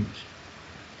elevation change.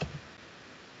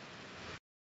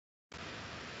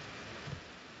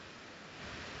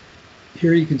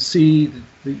 Here you can see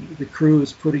the crew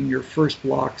is putting your first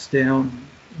blocks down.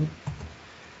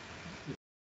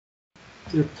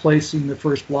 They're placing the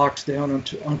first blocks down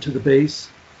onto the base.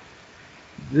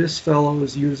 This fellow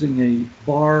is using a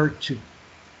bar to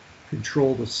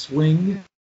control the swing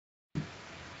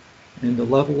and the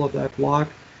level of that block,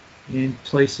 and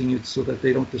placing it so that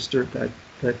they don't disturb that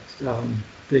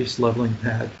base leveling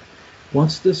pad.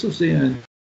 Once this was in,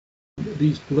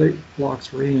 these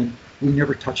blocks were in, we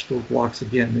never touched those blocks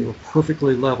again. They were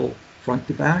perfectly level front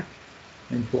to back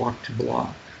and block to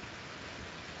block.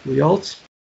 We also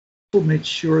made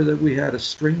sure that we had a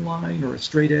string line or a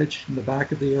straight edge in the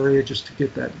back of the area just to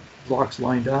get that blocks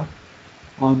lined up.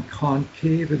 On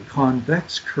concave and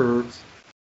convex curves,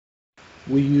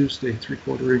 we used a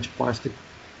 3/4 inch plastic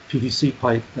PVC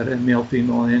pipe that had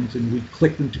male-female ends, and we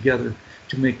clicked them together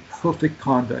to make perfect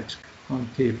convex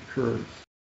concave curves.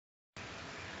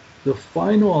 The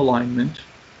final alignment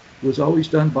was always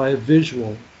done by a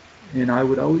visual, and I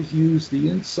would always use the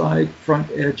inside front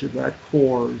edge of that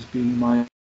core as being my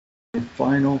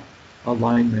final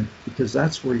alignment, because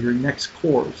that's where your next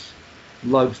core's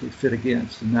lugs would fit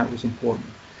against, and that was important.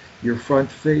 Your front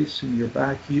face and your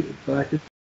back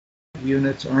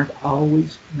units aren't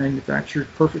always manufactured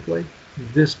perfectly.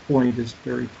 This point is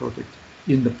very perfect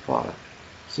in the product.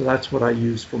 So that's what I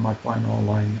use for my final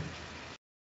alignment.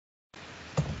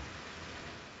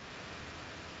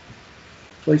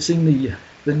 Placing the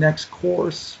next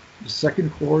course, the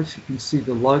second course, you can see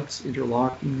the lugs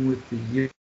interlocking with the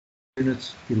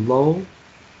units below,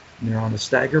 and they're on a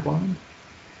stagger bond.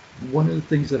 One of the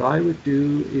things that I would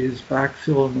do is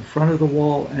backfill in the front of the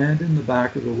wall and in the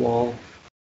back of the wall,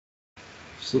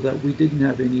 so that we didn't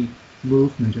have any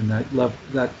movement in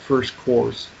that first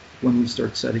course when we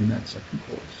start setting that second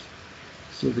course.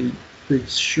 So the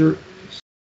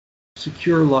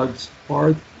secure lugs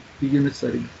are the units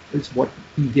that is what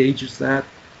engages that.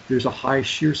 There's a high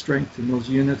shear strength in those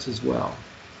units as well.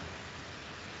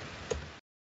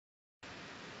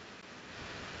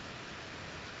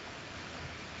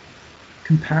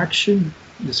 Compaction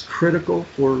is critical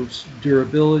for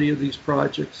durability of these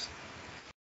projects.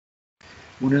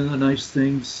 One of the nice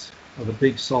things of a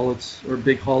big solids or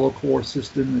big hollow core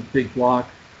system, a big block,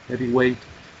 heavy weight,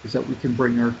 is that we can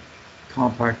bring our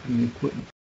compacting equipment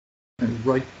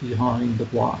right behind the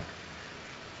block.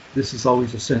 This is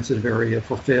always a sensitive area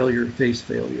for failure, face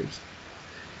failures.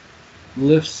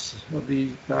 Lifts of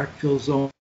the backfill zone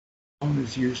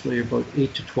is usually about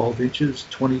 8 to 12 inches,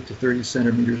 20 to 30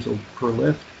 centimeters per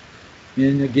lift.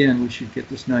 And again, we should get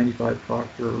this 95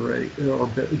 Proctor array or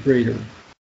greater.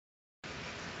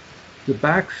 The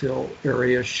backfill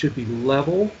area should be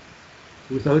level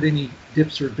without any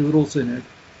dips or doodles in it,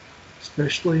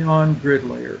 especially on grid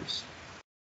layers.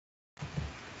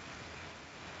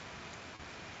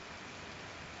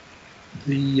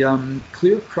 The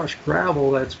clear crushed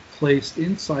gravel that's placed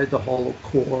inside the hollow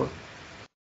core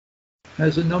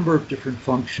has a number of different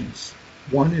functions.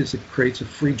 One is it creates a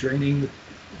free draining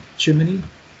chimney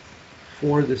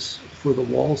for the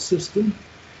wall system,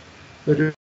 but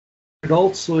it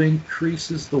also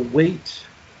increases the weight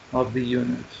of the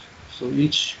unit. So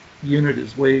each unit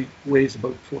weighs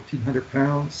about 1,400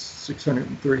 pounds,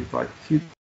 635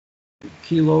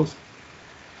 kilos.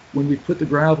 When we put the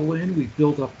gravel in, we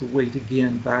build up the weight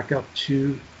again back up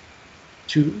to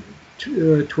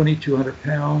 2,200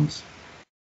 pounds.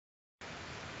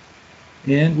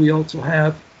 And we also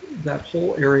have that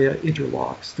whole area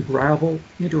interlocks. The gravel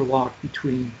interlock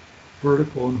between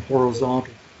vertical and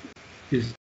horizontal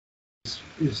is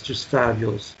just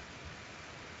fabulous.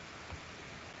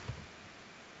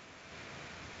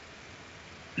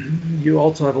 You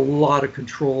also have a lot of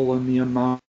control on the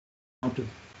amount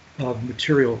of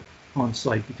material on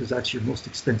site, because that's your most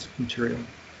expensive material.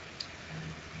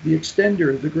 The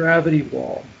extender, the gravity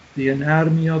wall, the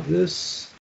anatomy of this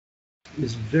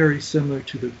is very similar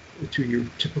to your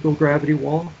typical gravity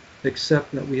wall,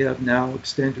 except that we have now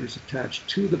extenders attached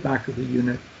to the back of the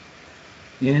unit,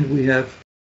 and we have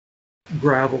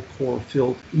gravel core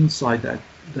filled inside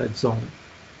that zone.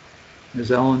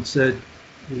 As Alan said,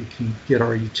 we can get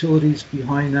our utilities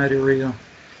behind that area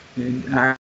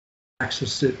and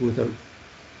access it without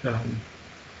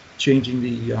changing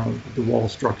the wall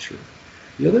structure.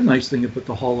 The other nice thing about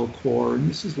the hollow core, and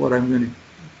this is what I'm going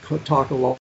to talk a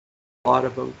lot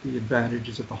about the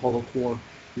advantages of the hollow core,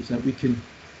 is that we can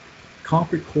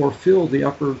concrete core fill the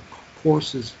upper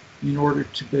courses in order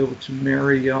to be able to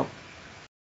marry up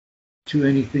to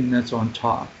anything that's on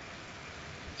top.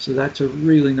 So that's a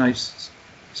really nice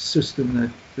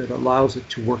system that allows it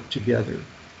to work together.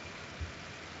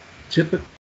 Typically,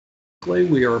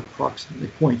 we are approximately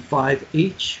 0.5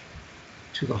 H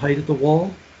to the height of the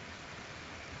wall,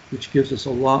 which gives us a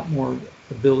lot more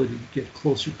ability to get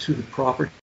closer to the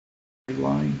property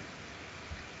line.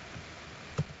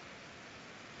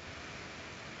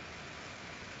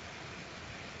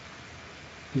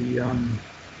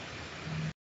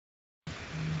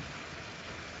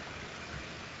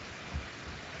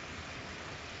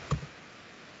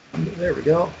 There we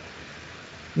go.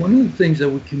 One of the things that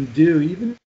we can do,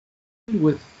 even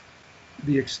with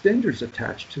the extenders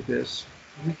attached to this,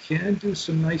 we can do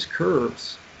some nice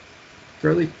curves,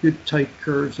 fairly good tight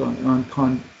curves on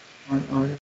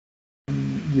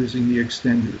using the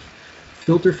extenders.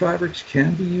 Filter fabrics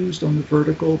can be used on the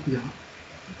vertical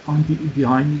behind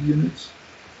the units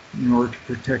in order to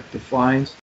protect the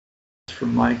fines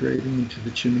from migrating into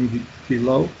the chimney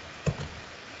below.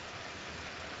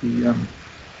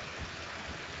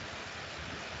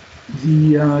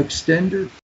 The extender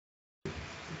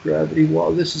gravity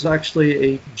wall, this is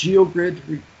actually a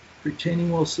geogrid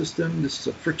retaining wall system. This is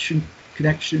a friction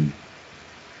connection.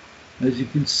 As you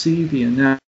can see, the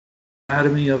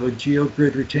anatomy of a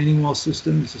geogrid retaining wall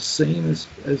system is the same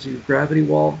as your gravity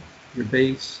wall, your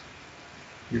base,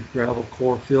 your gravel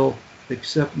core fill,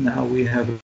 except now we have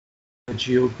a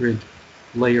geogrid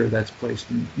layer that's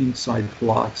placed inside the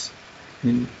blocks.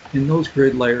 And those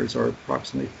grid layers are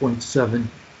approximately 0.7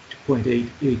 to 0.8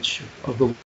 H of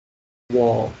the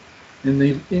wall. And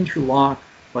they interlock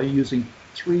by using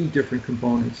three different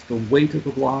components: the weight of the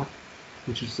block,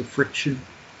 which is the friction,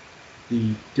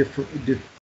 the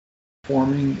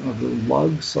deforming of the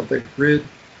lugs of the grid,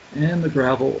 and the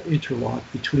gravel interlock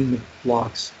between the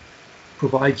blocks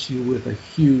provides you with a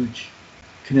huge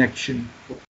connection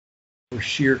or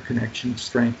shear connection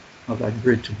strength of that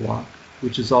grid to block,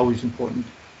 which is always important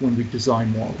when we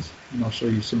design walls. And I'll show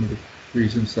you some of the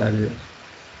reasons that is.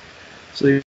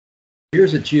 So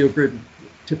here's a geogrid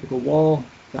typical wall,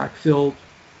 backfilled.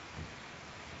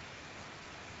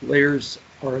 Layers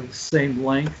are the same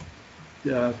length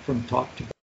from top to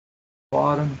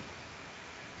bottom.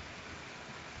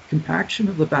 Compaction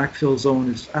of the backfill zone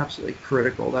is absolutely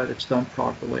critical, that it's done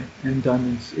properly and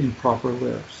done in proper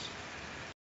lifts.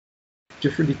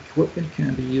 Different equipment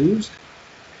can be used.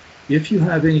 If you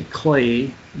have any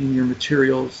clay in your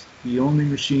materials, the only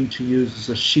machine to use is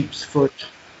a sheep's foot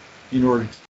in order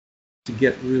to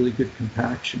get really good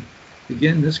compaction.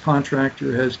 Again, this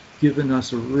contractor has given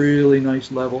us a really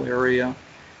nice level area,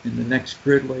 and the next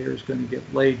grid layer is going to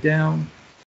get laid down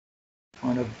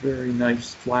on a very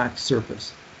nice flat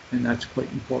surface, and that's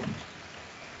quite important.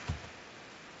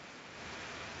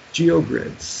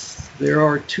 Geogrids. There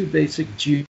are two basic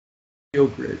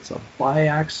geogrids, a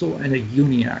biaxial and a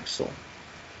uniaxial.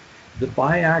 The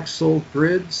biaxial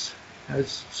grids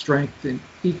has strength and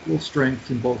equal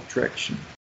strength in both directions.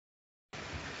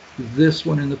 This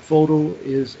one in the photo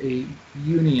is a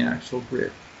uniaxial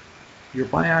grid. Your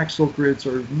biaxial grids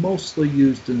are mostly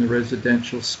used in the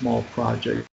residential small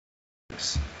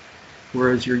projects,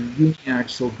 whereas your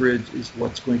uniaxial grid is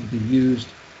what's going to be used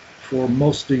for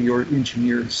most of your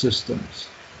engineered systems.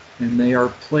 And they are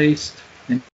placed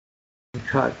and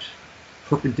cut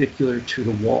perpendicular to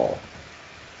the wall.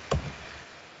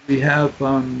 We have,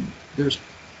 there's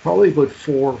probably about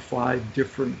 4 or 5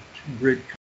 different grid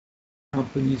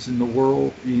companies in the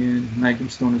world, and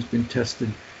MagnumStone has been tested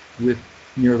with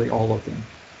nearly all of them.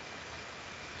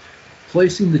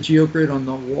 Placing the geogrid on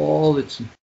the wall, it's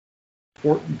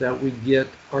important that we get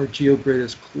our geogrid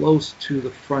as close to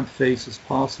the front face as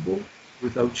possible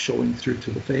without showing through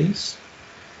to the face.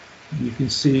 You can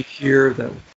see here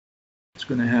that what's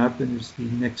going to happen is the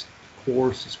next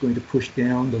course is going to push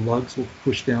down, the lugs will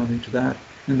push down into that,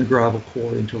 and the gravel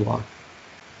core interlock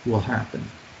will happen.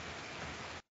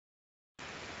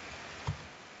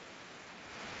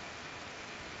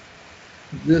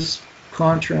 This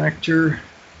contractor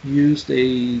used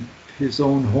his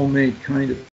own homemade kind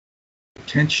of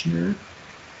tensioner.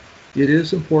 It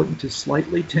is important to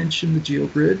slightly tension the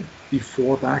geogrid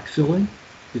before backfilling.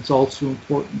 It's also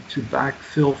important to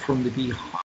backfill from the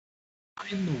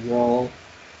behind the wall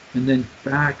and then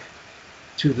back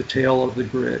to the tail of the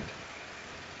grid.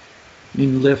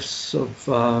 In lifts of,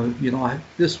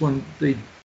 this one,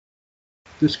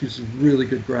 this is really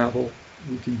good gravel.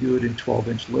 We can do it in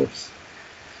 12-inch lifts.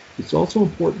 It's also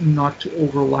important not to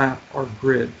overlap our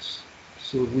grids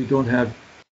so we don't have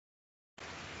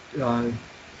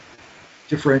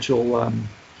differential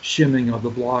shimming of the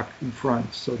block in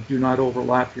front. So do not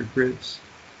overlap your grids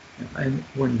and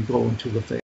when you go into the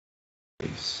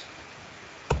face.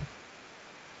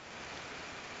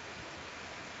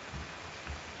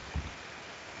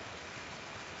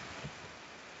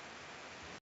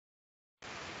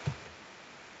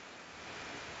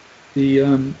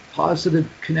 The positive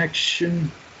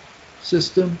connection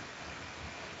system.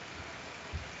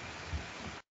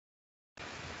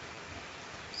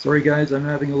 Sorry guys, I'm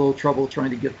having a little trouble trying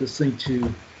to get this thing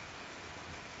to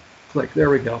click. There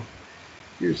we go.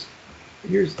 Here's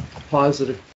the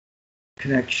positive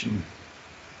connection.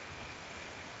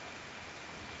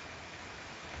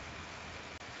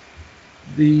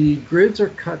 The grids are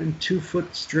cut in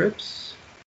 2-foot strips.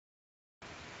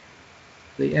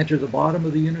 They enter the bottom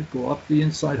of the unit, go up the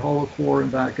inside hollow core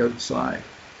and back outside.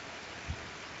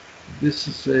 This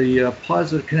is a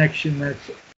positive connection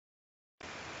that's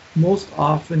most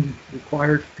often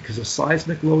required because of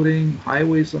seismic loading,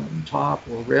 highways on top,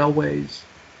 or railways,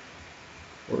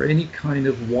 or any kind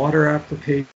of water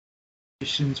applications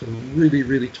or really,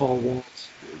 really tall walls.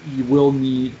 You will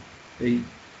need a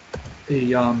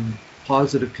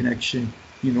positive connection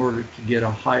in order to get a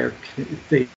higher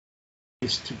face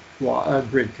to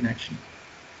grid connection.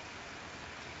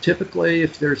 Typically,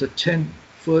 if there's a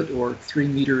 10-foot or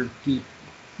 3-meter deep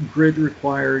grid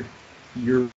required,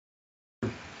 your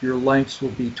lengths will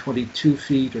be 22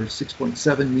 feet or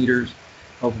 6.7 meters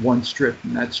of one strip,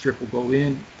 and that strip will go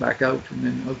in, back out, and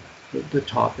then the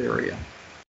top area.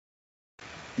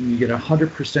 And you get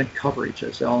 100% coverage,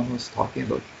 as Alan was talking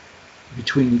about,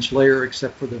 between each layer,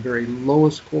 except for the very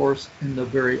lowest cores and the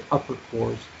very upper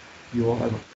cores. You will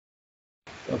have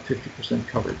a 50%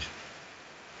 coverage.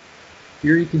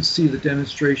 Here you can see the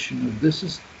demonstration of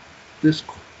this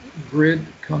grid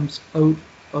comes out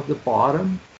of the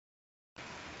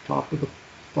top of the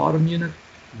bottom unit.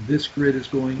 This grid is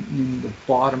going in the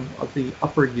bottom of the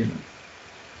upper unit.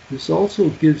 This also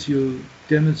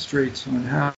demonstrates on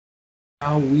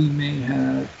how we may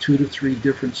have 2 to 3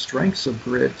 different strengths of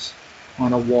grids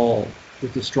on a wall,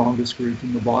 with the strongest grids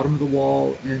in the bottom of the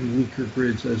wall and weaker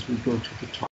grids as we go to the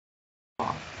top.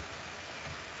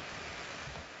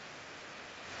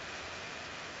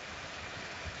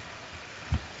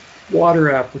 Water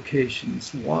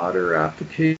applications. Water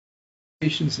applications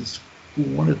is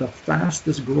one of the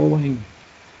fastest growing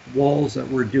walls that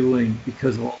we're doing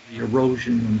because of all the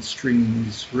erosion in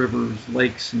streams, rivers,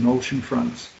 lakes, and ocean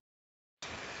fronts.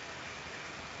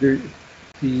 The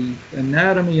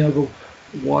anatomy of a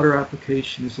water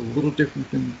application is a little different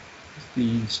than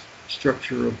the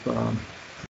structure of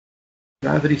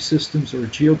gravity systems or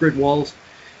geogrid walls.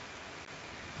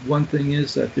 One thing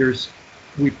is that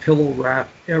we pillow wrap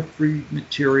every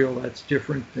material that's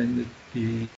different than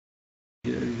the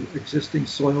existing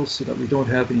soils so that we don't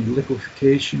have any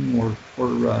liquefaction or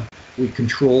we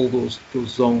control those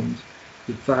zones.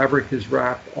 The fabric is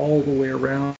wrapped all the way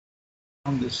around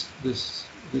this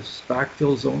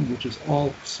backfill zone, which is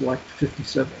all select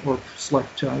 57 or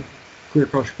select clear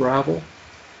crushed gravel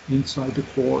inside the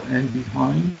core and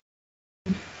behind.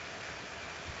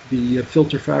 The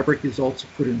filter fabric is also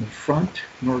put in the front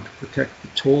in order to protect the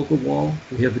toe of the wall.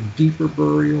 We have a deeper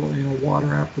burial in a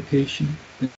water application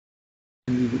than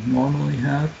we would normally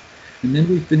have. And then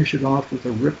we finish it off with a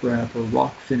riprap or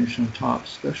rock finish on top,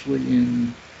 especially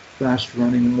in fast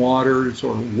running waters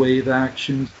or wave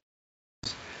actions.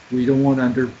 We don't want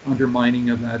undermining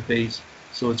of that base,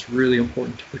 so it's really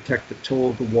important to protect the toe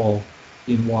of the wall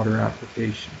in water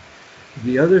application.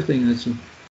 The other thing that's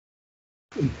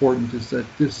important is that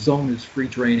this zone is free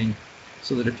draining,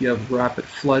 so that if you have rapid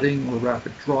flooding or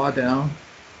rapid drawdown,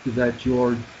 that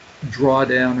your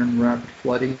drawdown and rapid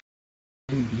flooding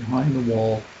behind the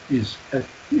wall is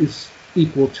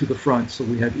equal to the front, so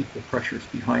we have equal pressures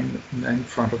behind and in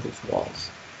front of those walls.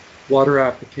 Water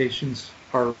applications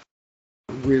are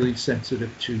really sensitive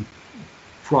to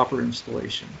proper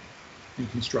installation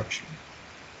and construction.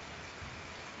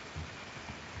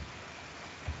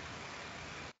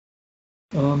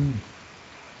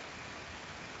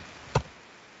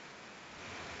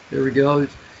 There we go.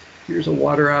 Here's a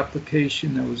water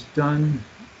application that was done,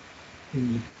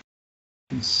 and you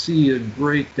can see a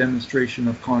great demonstration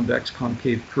of convex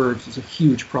concave curves. It's a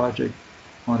huge project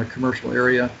on a commercial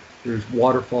area. There's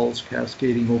waterfalls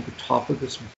cascading over top of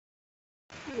this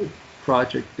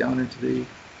project down into the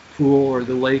pool or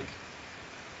the lake.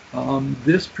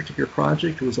 This particular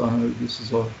project was this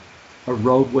is a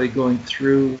roadway going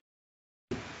through,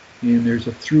 and there's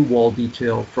a through wall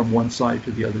detail from one side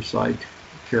to the other side to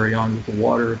carry on with the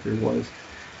water if there was.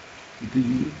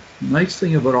 The nice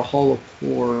thing about a hollow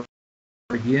core,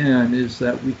 again, is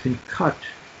that we can cut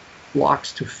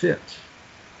blocks to fit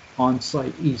on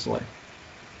site easily.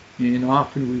 And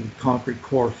often we would concrete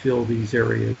core fill these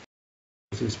areas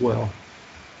as well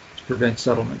to prevent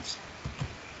settlements.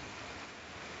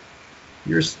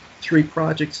 Here's 3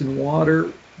 projects in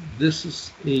water. This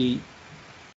is a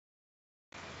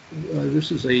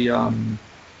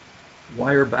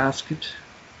wire basket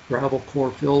gravel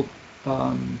core filled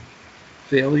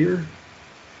failure,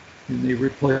 and they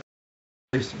replaced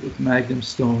it with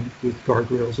MagnumStone with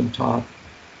guardrails on top,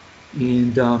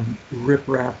 and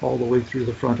rip-wrap all the way through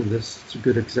the front of this. It's a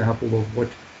good example of what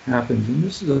happens. And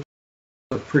this is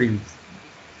a pretty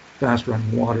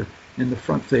fast-running water, and the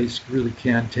front face really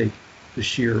can take the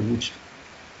shear, which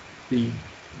the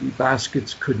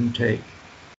baskets couldn't take.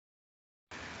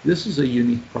 This is a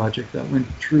unique project that went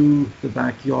through the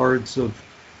backyards of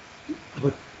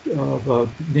a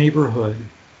neighborhood,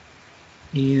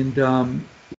 and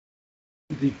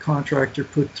the contractor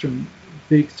put some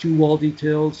big through-wall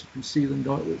details. You can see them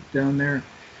down there,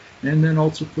 and then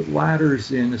also put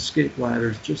ladders in, escape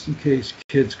ladders, just in case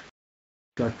kids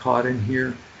got caught in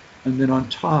here. And then on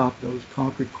top, those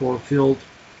concrete core filled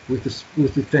with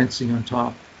the fencing on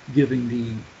top, giving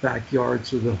the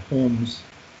backyards of the homes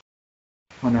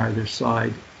on either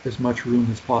side as much room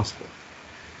as possible.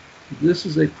 This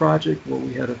is a project where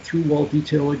we had a through-wall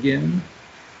detail again,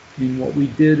 and what we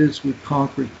did is with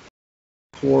concrete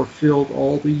core filled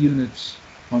all the units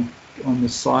on the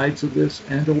sides of this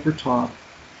and over top,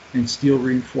 and steel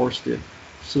reinforced it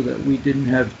so that we didn't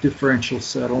have differential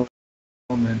settlements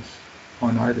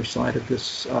on either side of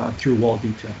this through-wall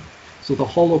detail. So the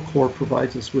hollow core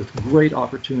provides us with great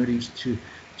opportunities to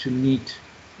meet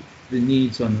the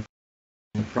needs on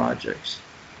the projects.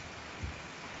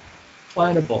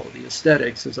 Plantable, the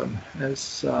aesthetics,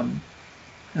 as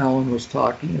Alan was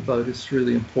talking about, is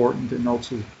really important, and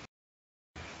also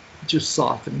just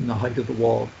softening the height of the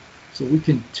wall. So we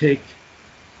can take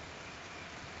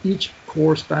each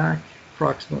course back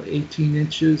approximately 18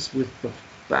 inches with the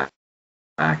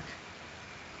back,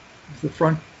 the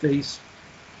front face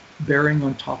bearing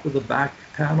on top of the back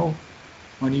panel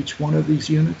on each one of these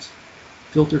units.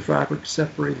 Filter fabric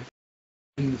separating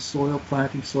the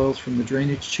planting soils from the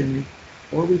drainage chimney,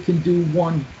 or we can do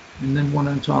one and then one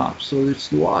on top. So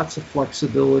there's lots of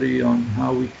flexibility on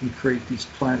how we can create these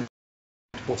plantable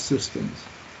systems.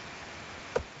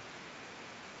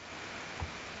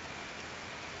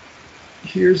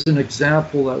 Here's an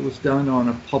example that was done on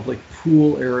a public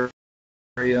pool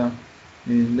area,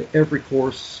 and every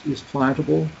course is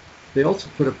plantable. They also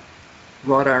put a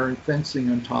wrought iron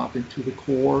fencing on top into the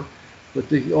core, but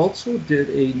they also did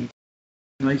a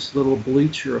nice little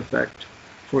bleacher effect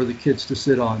for the kids to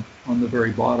sit on the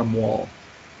very bottom wall.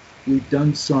 We've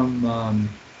done some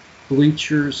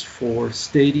bleachers for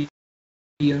stadiums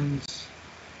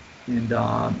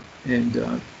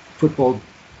and football,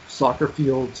 soccer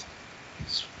fields.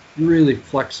 It's really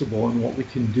flexible in what we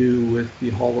can do with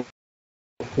the hollow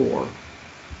core.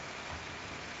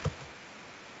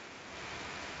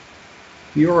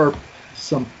 Here are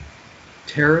some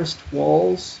terraced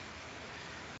walls.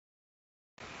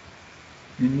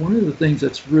 And one of the things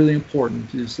that's really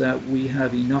important is that we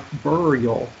have enough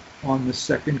burial on the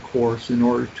second course in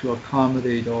order to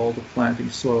accommodate all the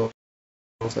planting soils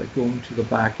that go into the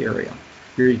back area.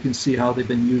 Here you can see how they've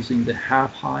been using the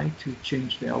half high to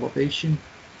change the elevation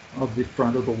of the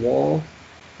front of the wall,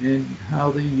 and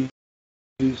how they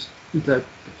use that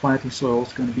the planting soil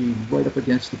is going to be right up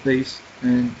against the base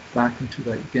and back into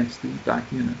against the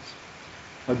back units.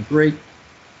 A great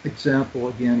example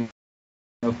again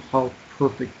of how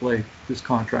perfectly this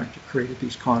contractor created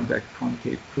these convex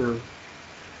concave curves.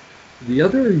 The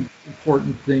other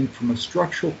important thing from a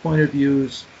structural point of view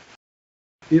is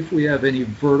if we have any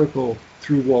vertical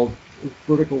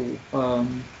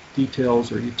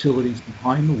details or utilities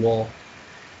behind the wall,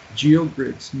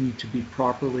 geogrids need to be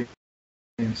properly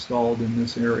installed in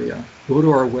this area. Go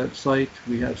to our website.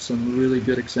 We have some really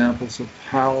good examples of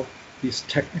how these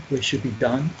technically should be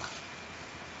done.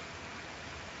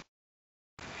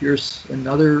 Here's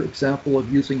another example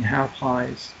of using half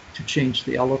highs to change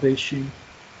the elevation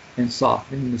and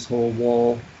softening this whole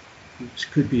wall, which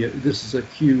could be this is a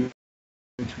huge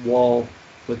wall,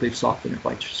 but they've softened it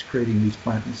by just creating these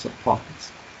planting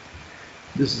pockets.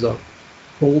 This is a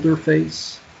boulder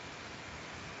face,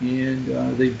 and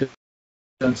they've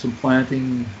done some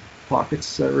planting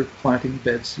pockets or planting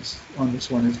beds on this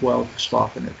one as well to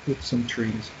soften it with some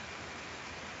trees.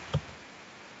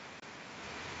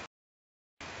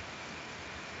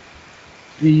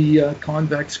 The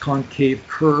convex concave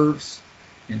curves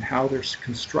and how they're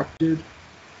constructed.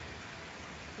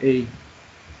 A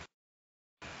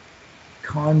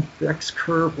convex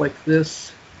curve like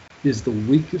this is the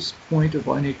weakest point of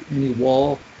any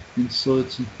wall, and so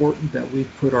it's important that we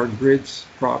put our grids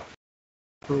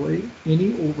properly.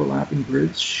 Any overlapping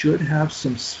grids should have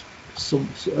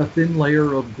a thin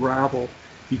layer of gravel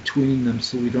between them,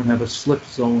 so we don't have a slip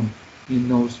zone in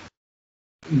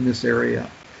this area.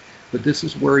 But this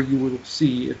is where you will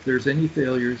see if there's any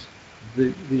failures,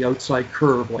 the outside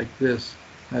curve like this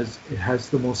has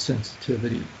the most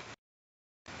sensitivity.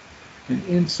 An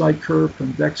inside curve,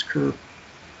 convex curve,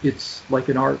 it's like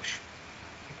an arch,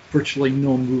 virtually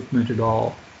no movement at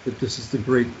all. But this is the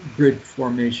grid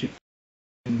formation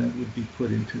that would be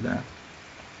put into that.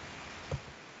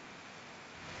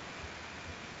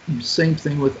 Same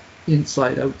thing with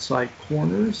inside-outside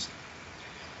corners.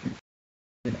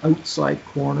 An outside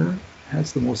corner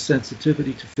has the most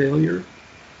sensitivity to failure.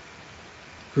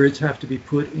 Grids have to be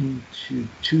put into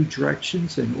two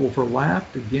directions and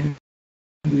overlapped. Again,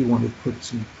 we want to put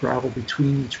some gravel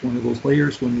between each one of those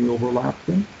layers when we overlap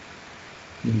them.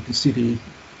 And you can see the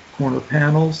corner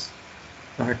panels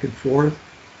back and forth.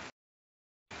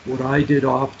 What I did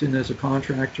often as a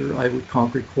contractor, I would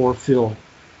concrete core fill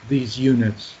these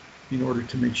units in order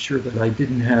to make sure that I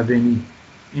didn't have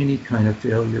any kind of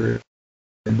failure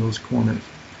in those corners.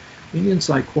 The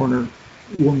inside corner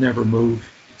will never move.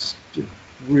 It's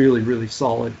really, really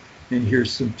solid. And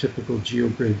here's some typical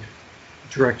geogrid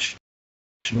directional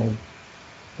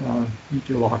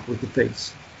interlock with the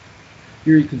face.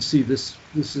 Here you can see this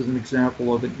is an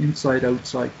example of an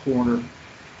inside-outside corner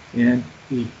and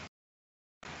a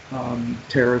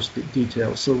terrace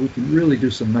detail. So we can really do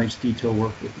some nice detail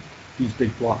work with these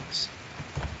big blocks.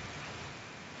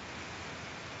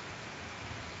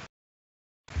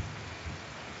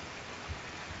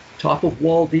 Top of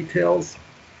wall details.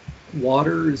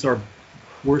 Water is our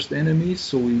worst enemy,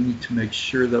 so we need to make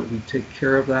sure that we take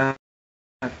care of that.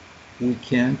 We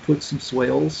can put some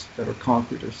swales that are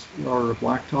concrete or a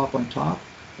blacktop on top,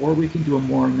 or we can do a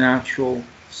more natural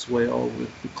swale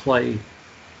with the clay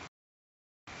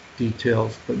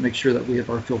details, but make sure that we have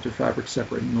our filter fabric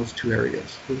separating those two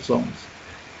areas, those zones.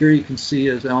 Here you can see,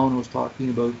 as Alan was talking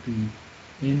about, the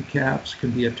end caps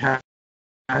can be attached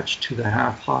to the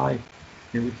half high,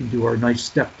 and we can do our nice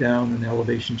step down and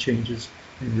elevation changes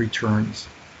and returns.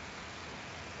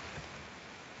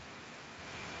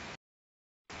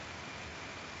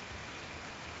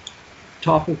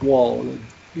 Top of wall.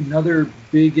 Another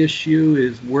big issue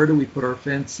is where do we put our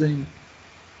fencing,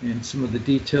 and some of the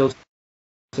details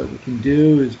that we can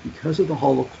do is because of the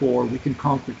hollow core, we can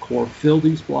concrete core fill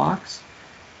these blocks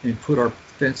and put our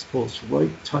fence posts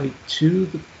right tight to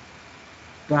the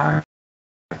back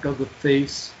of the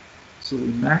face, so we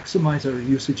maximize our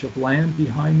usage of land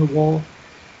behind the wall,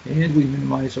 and we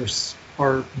minimize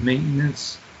our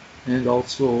maintenance and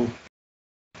also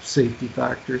safety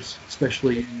factors,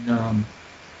 especially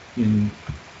in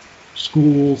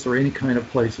schools or any kind of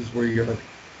places where you have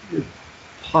a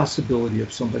possibility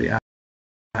of somebody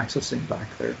accessing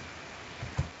back there.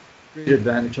 Great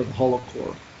advantage of the hollow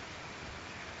core.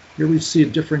 Here we see a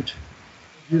different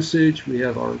usage. We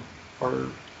have our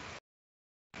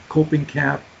coping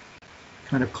cap,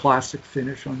 kind of classic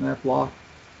finish on that block.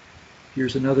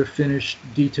 Here's another finished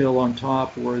detail on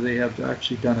top where they have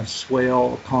actually done a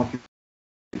swale, a concrete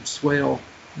swale,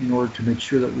 in order to make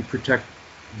sure that we protect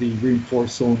the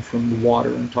reinforced zone from the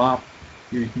water on top.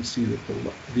 Here you can see that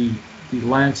the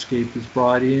landscape is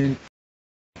brought in,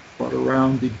 brought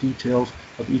around the details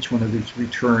of each one of these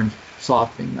returns,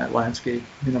 softening that landscape,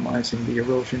 minimizing the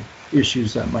erosion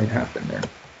issues that might happen there.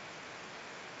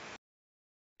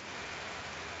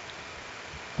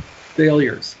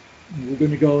 Failures. We're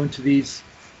going to go into these.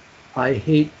 I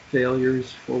hate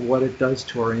failures for what it does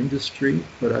to our industry,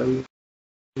 but I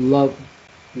love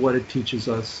what it teaches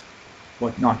us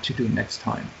what not to do next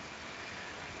time.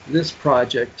 This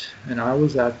project, and I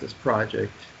was at this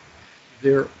project,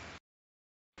 there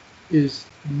is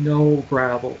no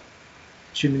gravel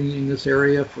chimney in this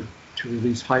area to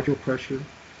release hydropressure.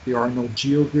 There are no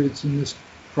geogrids in this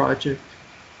project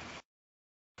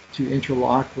to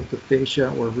interlock with the fascia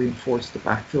or reinforce the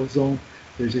backfill zone.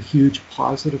 There's a huge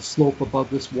positive slope above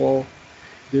this wall.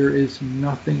 There is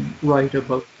nothing right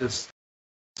about this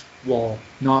wall,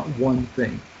 not one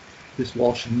thing. This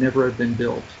wall should never have been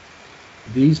built.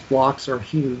 These blocks are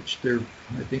huge. They're,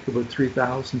 I think, about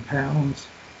 3,000 pounds.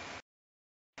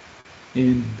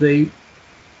 And they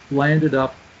landed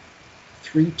up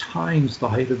 3 times the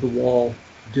height of the wall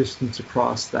distance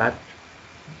across that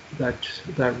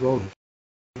roadway.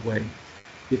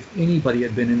 If anybody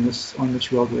had been on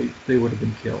this roadway, they would have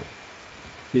been killed.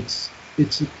 It's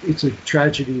a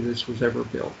tragedy this was ever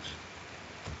built.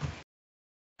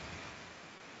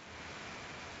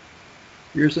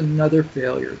 Here's another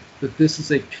failure, but this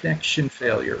is a connection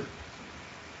failure.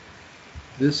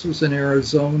 This was in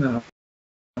Arizona,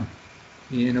 and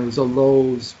it was a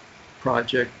Lowe's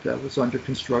project that was under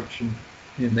construction,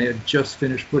 and they had just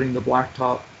finished putting the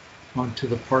blacktop onto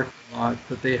the parking lot,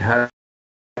 but they had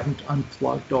hadn't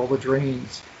unplugged all the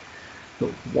drains.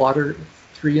 The water,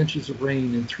 3 inches of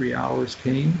rain in 3 hours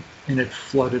came, and it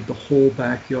flooded the whole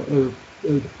backyard,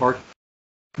 the parking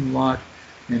lot,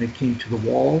 and it came to the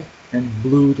wall and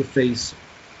blew the face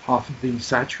off of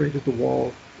saturated the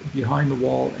wall, behind the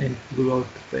wall, and blew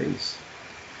out the face.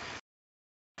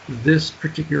 This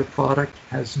particular product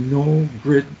has no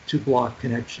grid to block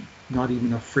connection, not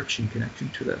even a friction connection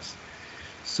to this.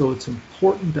 So it's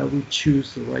important that we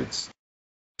choose the right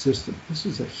system. This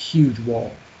is a huge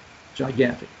wall,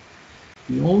 gigantic.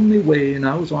 The only way, and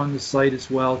I was on the site as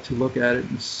well to look at it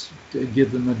and to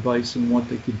give them advice on what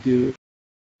they could do,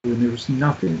 and there was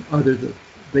nothing other than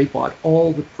they bought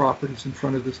all the properties in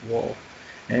front of this wall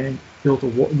and built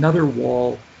another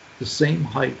wall the same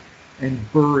height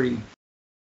and buried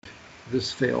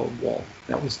this failed wall.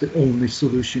 That was the only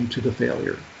solution to the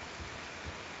failure.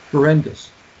 Horrendous.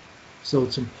 So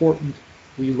it's important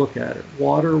we look at it.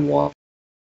 Water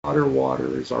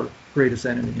is our greatest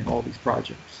enemy in all these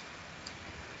projects.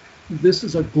 This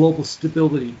is a global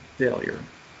stability failure.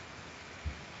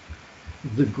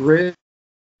 The grid,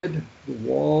 the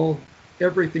wall,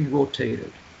 everything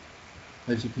rotated.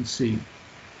 As you can see,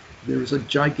 there's a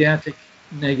gigantic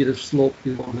negative slope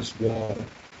below this wall.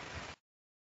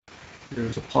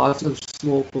 There's a positive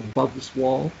slope above this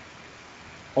wall.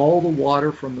 All the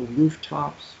water from the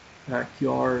rooftops,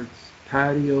 backyards,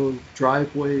 patios,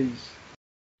 driveways,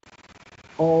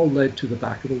 all led to the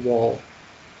back of the wall.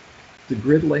 The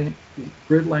grid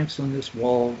lengths on this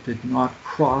wall did not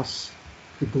cross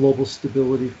the global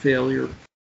stability failure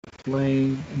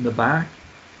plane in the back.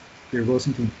 There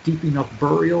wasn't a deep enough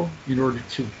burial in order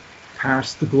to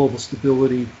pass the global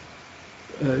stability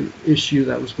issue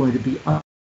that was going to be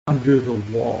under the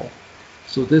wall.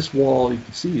 So this wall, you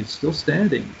can see, is still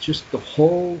standing. It's just the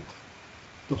whole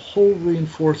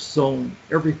reinforced zone,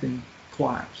 everything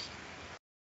collapsed.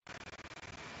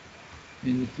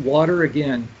 And water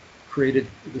again created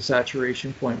the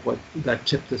saturation point that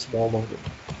tipped this wall over.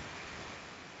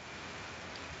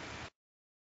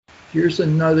 Here's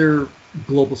another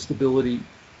global stability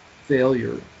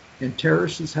failure. And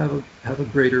terraces have a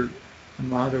greater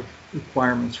amount of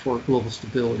requirements for global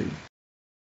stability.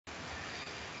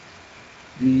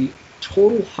 The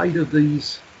total height of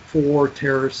these 4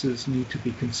 terraces need to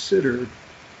be considered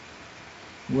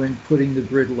when putting the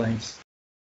grid lengths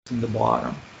in the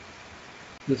bottom.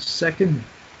 The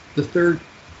third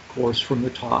course from the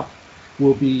top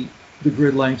will be, the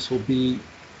grid lengths will be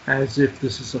as if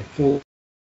this is a full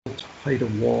height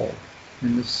of wall.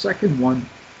 And the second one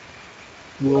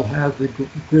will have the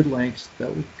grid lengths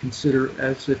that we consider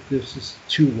as if this is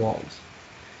 2 walls.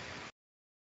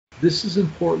 This is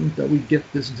important that we get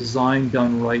this design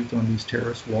done right on these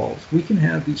terrace walls. We can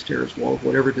have these terrace walls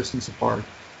whatever distance apart,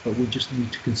 but we just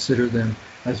need to consider them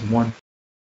as one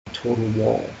total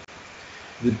wall.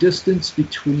 The distance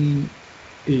between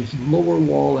a lower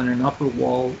wall and an upper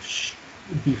wall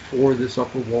before this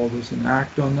upper wall doesn't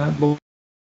act on that lower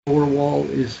wall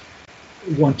is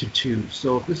 1 to 2.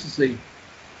 So if this is a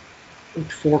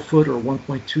 4 foot or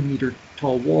 1.2 meter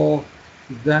tall wall,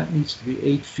 that needs to be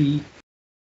 8 feet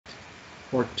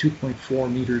or 2.4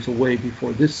 meters away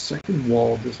before this second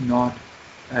wall does not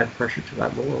add pressure to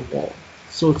that lower wall.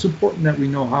 So it's important that we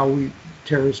know how we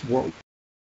terrace walls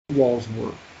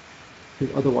work,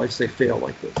 because otherwise they fail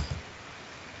like this.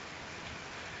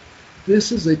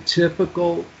 This is a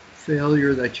typical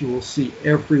failure that you will see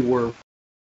everywhere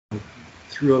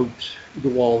throughout the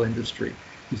wall industry.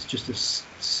 It's just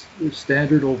a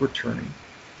standard overturning.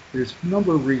 There's a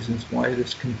number of reasons why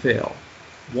this can fail.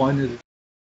 One is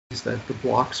that the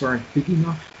blocks aren't big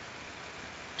enough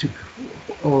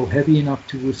or heavy enough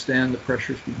to withstand the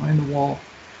pressures behind the wall.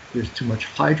 There's too much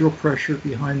hydro pressure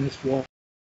behind this wall.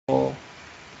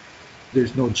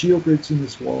 There's no geogrids in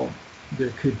this wall. There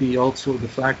could be also the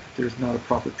fact that there's not a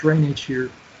proper drainage here.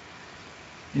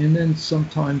 And then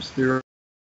sometimes there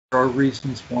are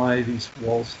reasons why these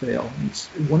walls fail. It's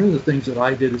one of the things that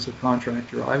I did as a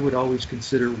contractor. I would always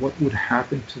consider what would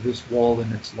happen to this wall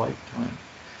in its lifetime.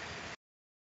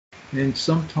 And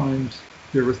sometimes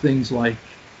there were things like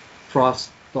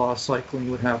frost thaw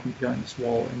cycling would happen behind this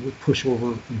wall and would push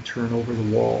over and turn over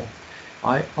the wall.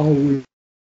 I always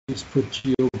put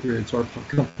geogrids. Our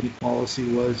company policy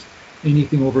was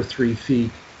anything over 3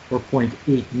 feet or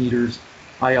 0.8 meters,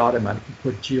 I automatically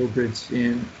put geogrids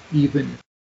in, even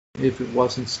if it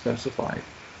wasn't specified.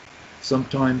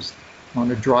 Sometimes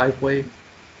on a driveway,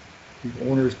 the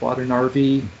owners bought an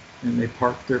RV and they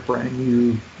parked their brand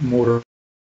new motor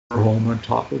home on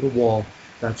top of the wall.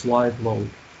 That's live load.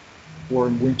 Or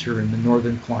in winter in the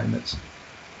northern climates,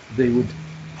 they would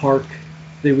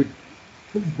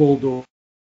bulldoze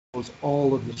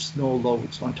all of the snow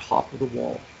loads on top of the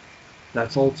wall.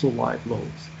 That's also live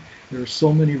loads. There are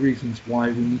so many reasons why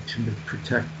we need to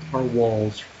protect our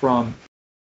walls from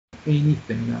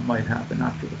anything that might happen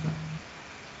after the fact.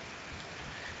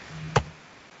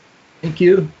 Thank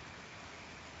you.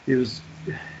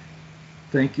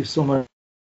 Thank you so much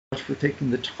for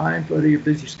taking the time out of your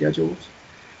busy schedules.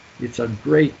 It's a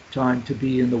great time to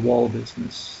be in the wall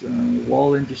business. The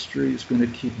wall industry is going to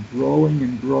keep growing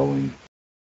and growing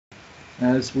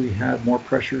as we have more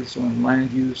pressures on land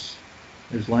use.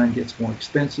 As land gets more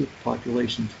expensive,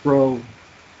 populations grow,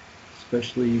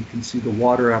 especially you can see the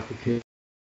water applications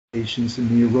and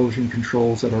the erosion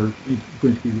controls that are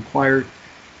going to be required.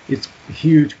 It's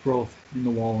huge growth in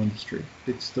the wall industry.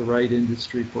 It's the right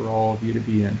industry for all of you to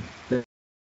be in. Thank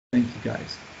you,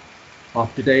 guys.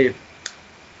 Off to Dave.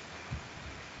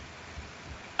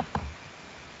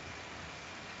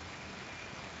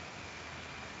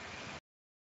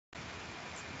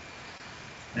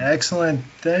 Excellent.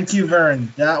 Thank you,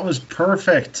 Vern. That was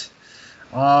perfect.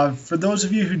 For those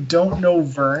of you who don't know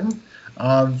Vern,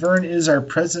 Vern is our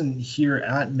president here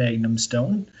at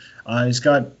MagnumStone. He's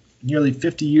got nearly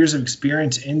 50 years of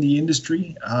experience in the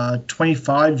industry,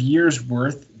 25 years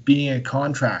worth being a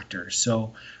contractor.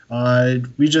 So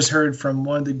we just heard from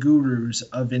one of the gurus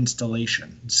of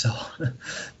installation. So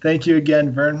thank you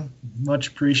again, Vern. Much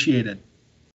appreciated.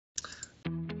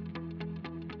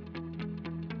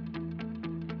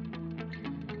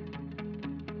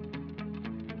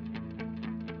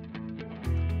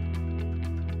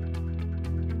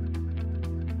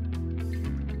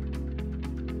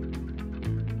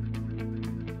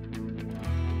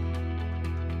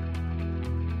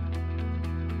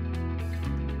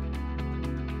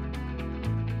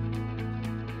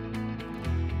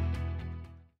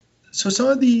 So some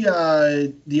of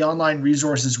the online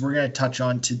resources we're going to touch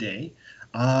on today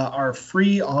are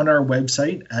free on our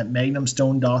website at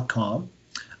MagnumStone.com.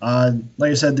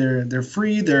 Like I said, they're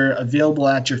free. They're available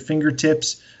at your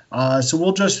fingertips. So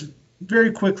we'll just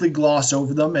very quickly gloss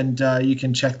over them, and you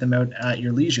can check them out at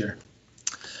your leisure.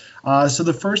 So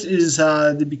the first is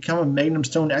to become a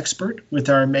MagnumStone expert with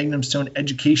our MagnumStone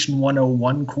Education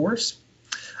 101 course.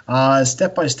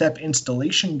 Step-by-step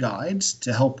installation guides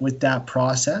to help with that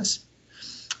process.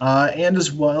 And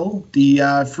as well,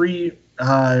 the free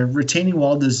retaining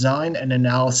wall design and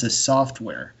analysis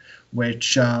software,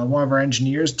 which one of our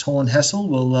engineers, Tolan Hessel,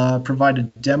 will provide a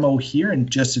demo here in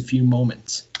just a few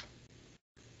moments.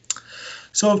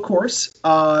 So, of course,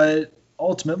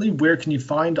 ultimately, where can you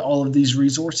find all of these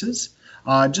resources?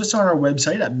 Just on our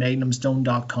website at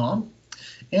MagnumStone.com.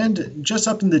 And just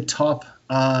up in the top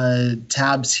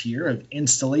tabs here of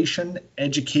installation,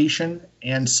 education,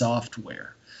 and software.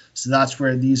 So that's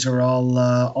where these are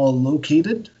all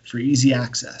located for easy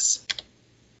access.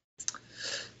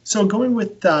 So going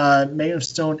with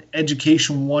MagnumStone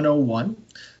Education 101.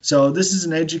 So this is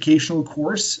an educational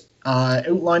course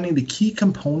outlining the key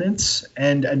components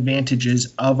and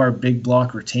advantages of our big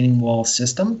block retaining wall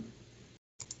system.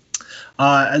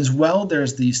 As well,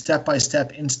 there's the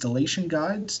step-by-step installation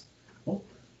guides. Oh,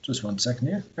 just 1 second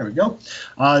here. There we go.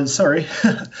 Sorry.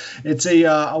 It's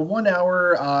a 1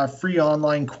 hour free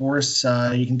online course.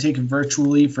 You can take it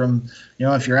virtually from,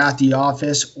 if you're at the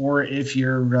office or if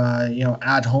you're,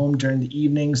 at home during the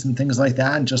evenings and things like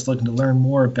that and just looking to learn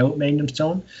more about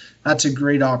MagnumStone. That's a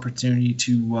great opportunity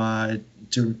to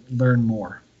learn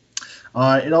more.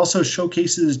 It also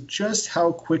showcases just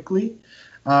how quickly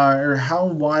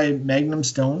why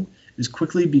MagnumStone is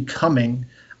quickly becoming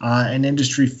an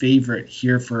industry favorite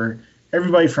here for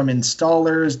everybody from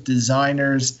installers,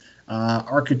 designers,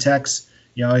 architects.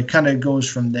 It kind of goes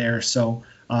from there. So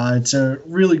it's a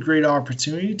really great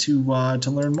opportunity to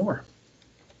learn more.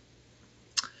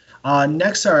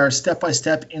 Next are our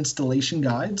step-by-step installation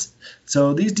guides.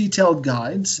 So these detailed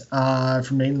guides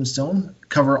from MagnumStone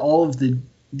cover all of the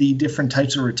different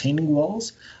types of retaining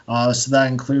walls. So that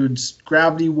includes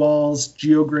gravity walls,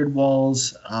 geogrid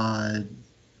walls,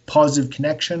 positive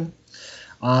connection.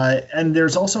 And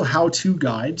there's also how-to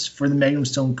guides for the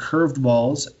MagnumStone curved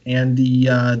walls and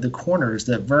the corners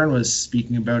that Vern was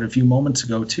speaking about a few moments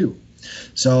ago too.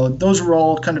 So those are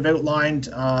all kind of outlined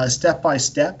step by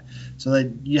step so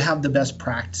that you have the best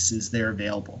practices there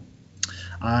available.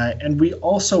 And we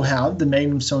also have the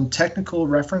MagnumStone Technical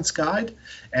Reference Guide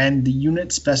and the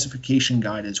Unit Specification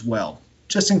Guide as well,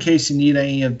 just in case you need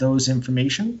any of those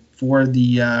information for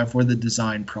the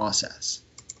design process.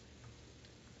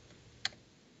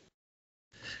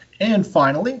 And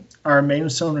finally, our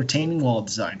MagnumStone Retaining Wall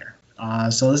Designer.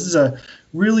 So this is a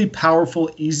really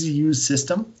powerful, easy-to-use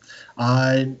system.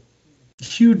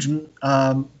 huge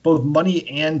both money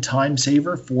and time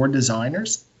saver for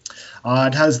designers.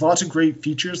 It has lots of great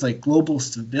features like global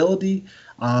stability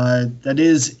that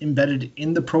is embedded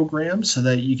in the program so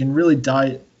that you can really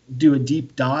do a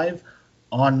deep dive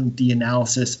on the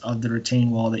analysis of the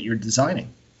retaining wall that you're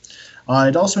designing.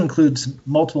 It also includes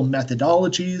multiple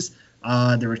methodologies,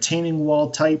 the retaining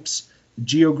wall types,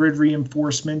 geogrid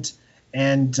reinforcement,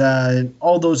 and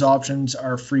all those options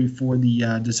are free for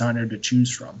the designer to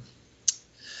choose from.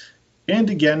 And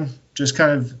again, just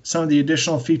kind of some of the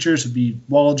additional features would be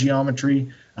wall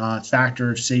geometry,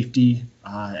 factor of safety,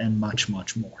 and much,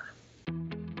 much more.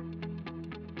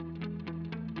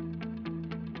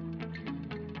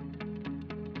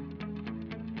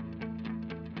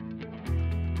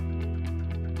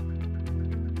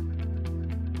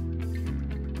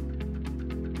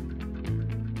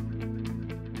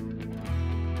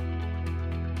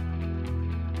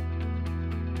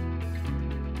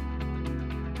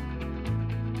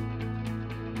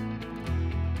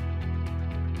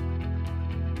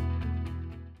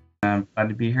 I'm glad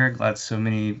to be here. Glad so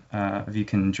many of you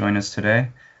can join us today,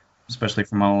 especially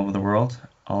from all over the world.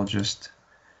 I'll just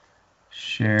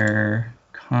share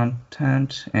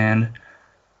content and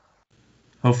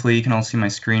hopefully you can all see my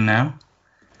screen now.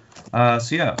 So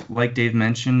yeah, like Dave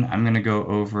mentioned, I'm going to go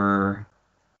over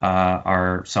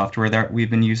our software that we've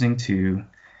been using to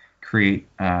create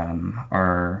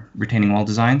our retaining wall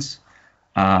designs.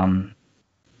 I've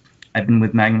been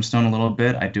with MagnumStone a little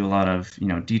bit. I do a lot of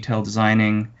detail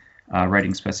designing,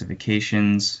 writing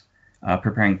specifications,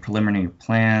 preparing preliminary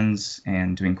plans,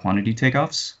 and doing quantity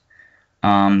takeoffs.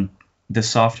 The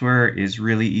software is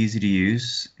really easy to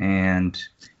use, and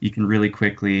you can really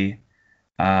quickly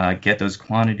get those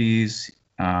quantities,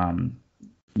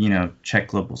 check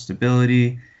global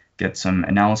stability, get some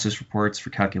analysis reports for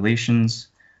calculations.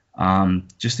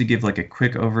 Just to give like a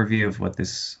quick overview of what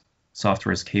this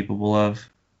software is capable of.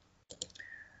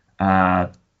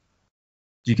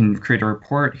 You can create a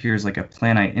report. Here's like a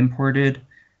plan I imported.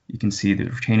 You can see the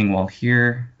retaining wall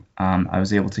here. I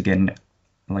was able to get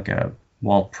like a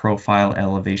wall profile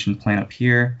elevation plan up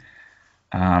here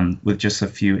with just a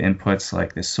few inputs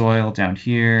like the soil down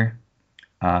here.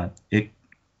 It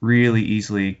really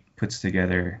easily puts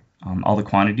together all the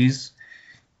quantities.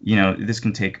 This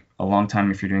can take a long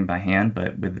time if you're doing by hand,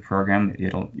 but with the program,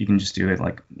 you can just do it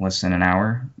like less than an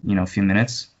hour, a few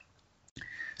minutes.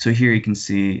 So here you can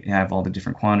see you have all the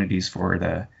different quantities for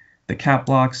the cap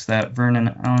blocks that Vernon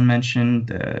and Alan mentioned,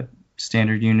 the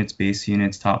standard units, base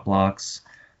units, top blocks.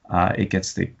 It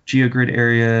gets the geogrid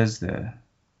areas, the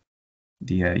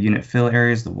unit fill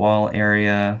areas, the wall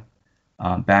area,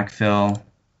 backfill,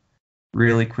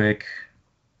 really quick,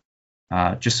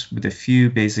 just with a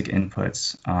few basic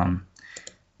inputs.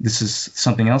 This is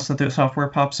something else that the software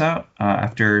pops out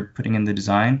after putting in the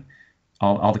design.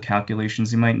 All the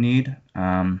calculations you might need.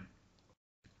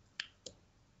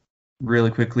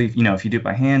 Really quickly, if you do it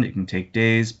by hand, it can take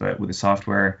days, but with the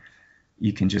software,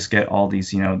 you can just get all these,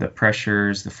 the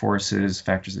pressures, the forces,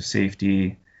 factors of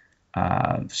safety,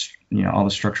 all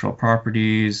the structural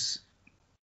properties,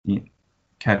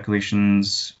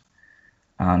 calculations,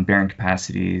 bearing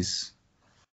capacities.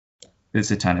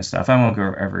 It's a ton of stuff. I won't go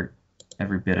over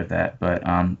every bit of that, but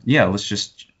yeah, let's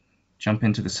just jump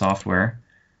into the software.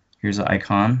 Here's the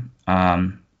icon.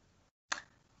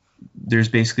 There's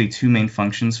basically two main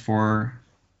functions for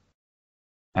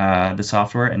the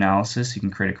software analysis. You can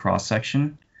create a cross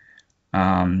section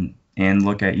and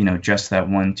look at just that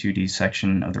one 2D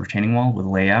section of the retaining wall with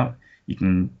layout. You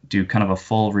can do kind of a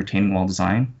full retaining wall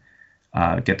design,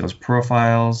 get those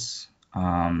profiles,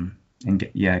 and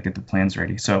get the plans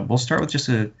ready. So we'll start with just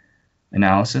an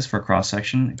analysis for a cross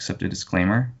section, except a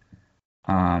disclaimer.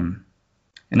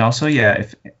 And also,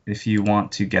 if you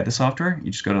want to get the software,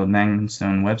 you just go to the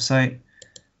MagnumStone website,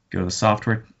 go to the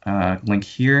software link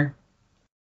here,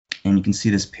 and you can see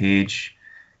this page.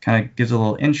 Kind of gives a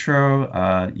little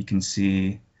intro. You can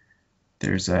see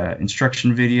there's an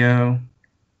instruction video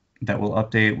that will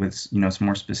update with some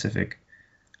more specific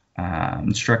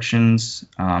instructions,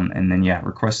 and then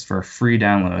request for a free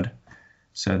download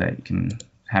so that you can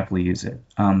happily use it.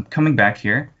 Coming back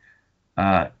here.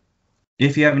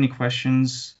 If you have any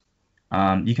questions,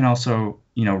 you can also,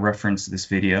 reference this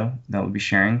video that we'll be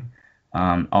sharing.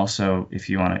 Also, if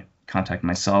you want to contact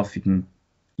myself, you can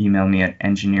email me at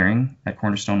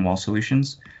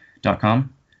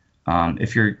engineering@cornerstonewallsolutions.com.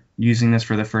 If you're using this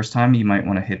for the first time, you might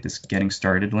want to hit this Getting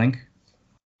Started link,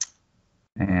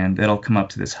 and it'll come up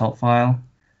to this help file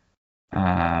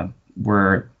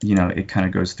where, it kind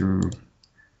of goes through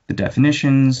the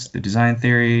definitions, the design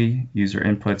theory, user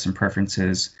inputs and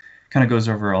preferences, kind of goes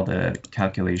over all the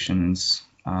calculations,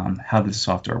 how the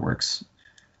software works,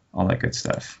 all that good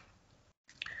stuff.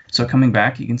 So coming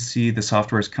back, you can see the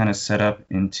software is kind of set up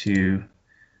into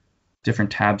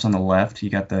different tabs on the left. You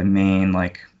got the main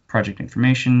like project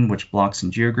information, which blocks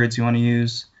and geogrids you want to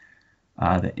use,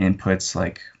 the inputs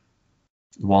like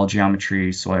wall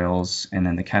geometry, soils, and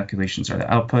then the calculations are the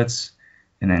outputs,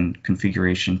 and then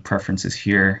configuration preferences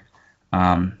here.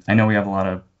 I know we have a lot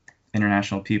of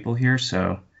international people here,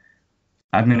 so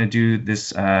I'm going to do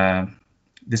this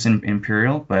this in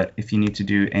Imperial, but if you need to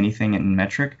do anything in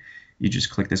metric, you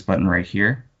just click this button right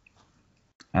here.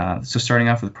 So starting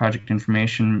off with project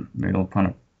information, maybe we'll want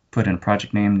to put in a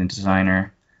project name, the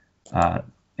designer.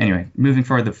 Anyway, moving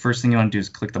forward, the first thing you want to do is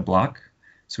click the block.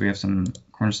 So we have some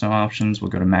cornerstone options. We'll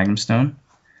go to MagnumStone.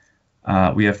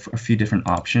 We have a few different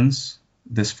options.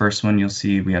 This first one, you'll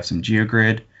see we have some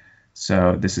geogrid.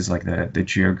 So this is like the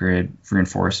geogrid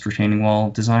reinforced retaining wall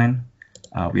design.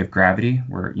 We have gravity,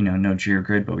 where no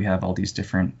geogrid, but we have all these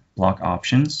different block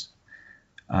options.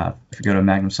 If we go to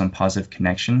MagnumStone positive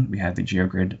connection, we have the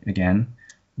geogrid again,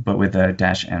 but with a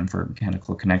 -M for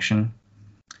mechanical connection.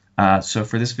 So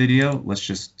for this video, let's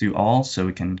just do all, so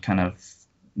we can kind of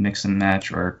mix and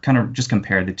match, or kind of just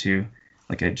compare the two,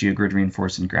 like a geogrid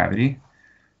reinforced and gravity.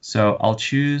 So I'll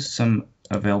choose some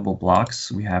available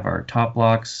blocks. We have our top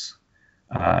blocks.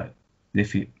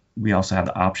 We also have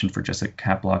the option for just a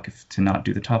cap block to not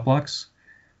do the top blocks.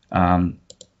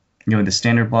 The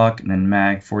standard block, and then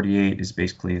Mag 48 is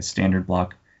basically a standard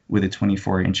block with a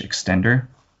 24-inch extender.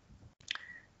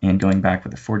 And going back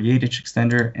with a 48-inch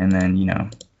extender, and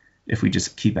then, if we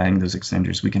just keep adding those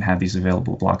extenders, we can have these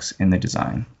available blocks in the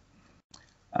design.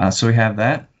 So we have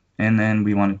that, and then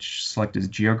we want to select as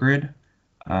geogrid.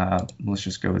 Let's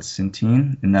just go with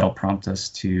Centene, and that'll prompt us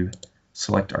to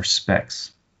select our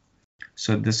specs.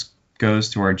 So this goes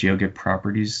to our geogrid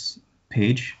properties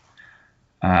page,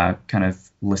 kind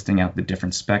of listing out the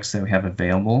different specs that we have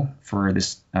available for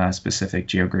this specific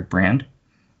geogrid brand.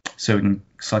 So we can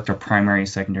select our primary,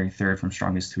 secondary, third from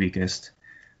strongest to weakest.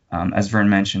 As Vern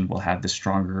mentioned, we'll have the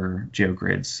stronger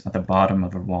geogrids at the bottom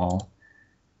of the wall,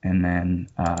 and then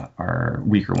our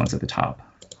weaker ones at the top.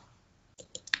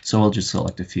 So we'll just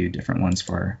select a few different ones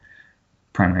for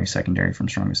primary, secondary from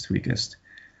strongest to weakest.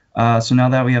 So now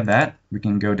that we have that, we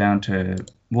can go down to,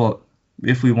 well,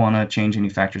 if we want to change any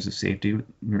factors of safety,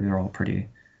 we're all pretty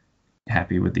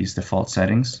happy with these default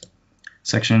settings.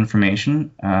 Section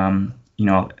information,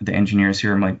 the engineers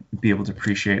here might be able to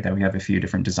appreciate that we have a few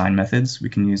different design methods we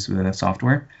can use with the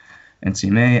software.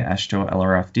 NCMA, AASHTO,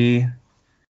 LRFD.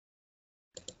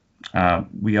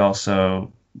 We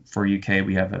also, for UK,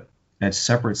 we have a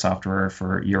separate software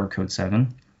for Eurocode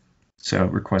 7. So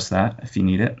request that if you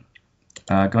need it.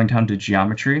 Going down to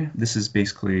geometry, this is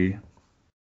basically,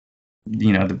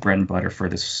 the bread and butter for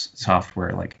this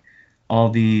software, like all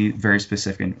the very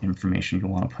specific information you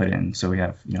want to put in. So we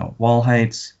have, wall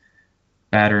heights,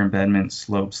 batter embedment,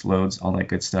 slopes, loads, all that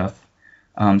good stuff.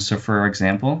 So for our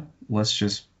example, let's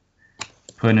just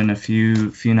put in a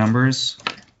few numbers.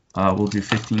 We'll do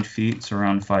 15 feet, so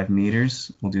around 5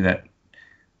 meters. We'll do that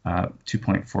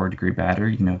 2.4 degree batter.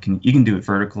 You can do it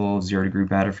vertical, 0 degree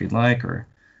batter if you'd like, or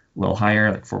a little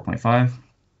higher, like 4.5.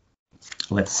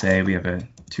 Let's say we have a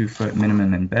 2-foot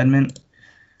minimum embedment.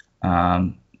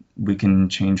 We can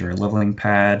change our leveling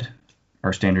pad.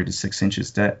 Our standard is 6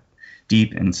 inches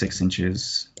deep and 6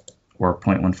 inches, or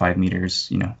 0.15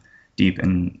 meters, deep,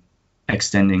 and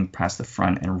extending past the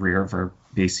front and rear of our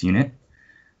base unit.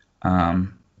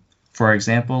 For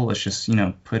example, let's just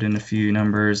put in a few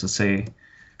numbers. Let's say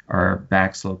our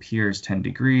back slope here is 10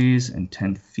 degrees and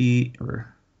 10 feet,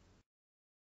 or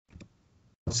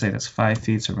let's say that's 5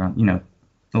 feet, so around a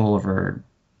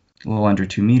little under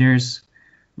 2 meters.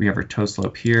 We have our toe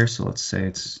slope here, so let's say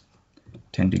it's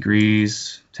 10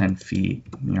 degrees, 10 feet,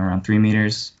 around 3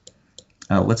 meters.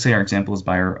 Let's say our example is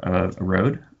by a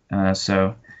road.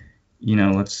 So,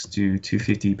 let's do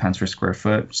 250 pounds per square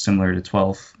foot, similar to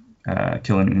 12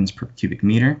 kilonewtons per cubic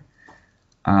meter.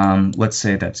 Let's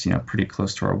say that's, pretty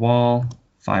close to our wall,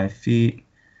 5 feet,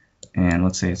 and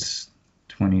let's say it's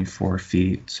 24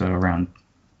 feet, so around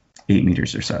 8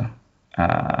 meters or so.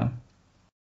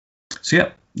 So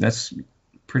yeah, that's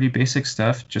pretty basic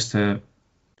stuff just to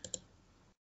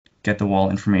get the wall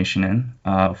information in.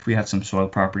 If we have some soil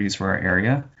properties for our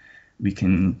area, we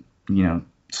can,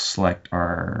 select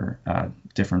our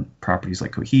different properties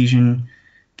like cohesion,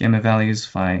 gamma values,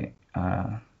 phi,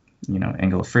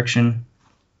 angle of friction.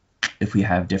 If we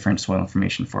have different soil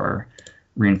information for our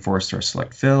reinforced or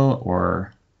select fill,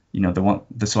 or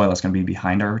the soil that's going to be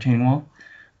behind our retaining wall,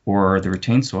 or the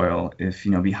retained soil, if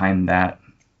behind that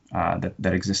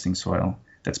that existing soil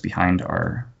that's behind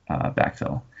our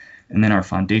backfill. And then our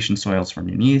foundation soils from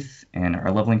underneath, and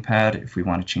our leveling pad, if we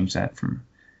want to change that from,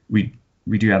 we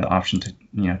do have the option to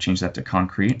change that to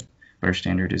concrete, but our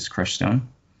standard is crushed stone.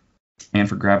 And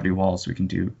for gravity walls, we can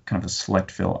do kind of a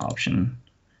select fill option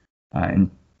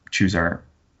and choose our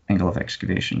angle of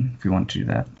excavation if we want to do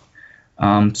that.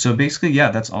 So basically,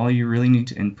 yeah, that's all you really need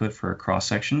to input for a cross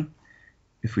section.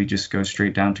 If we just go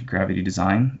straight down to gravity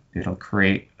design, it'll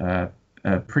create a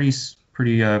pretty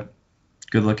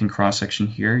good looking cross section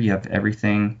here. You have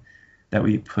everything that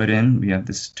we put in. We have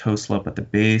this toe slope at the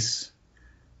base,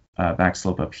 back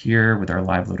slope up here with our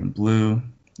live load in blue.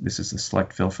 This is the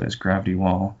select fill for this gravity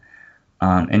wall.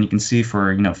 And you can see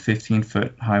for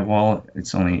 15-foot high wall,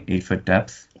 it's only 8-foot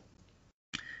depth.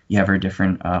 You have our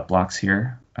different blocks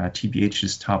here. TBH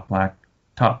is top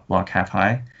block half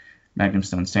high,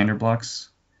 MagnumStone standard blocks,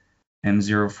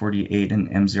 M048 and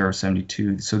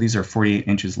M072. So these are 48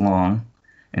 inches long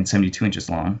and 72 inches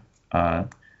long.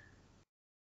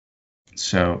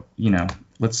 So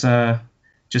let's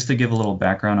just to give a little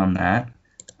background on that.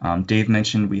 Dave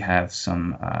mentioned we have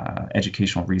some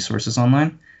educational resources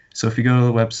online. So if you go to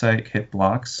the website, hit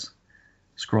blocks,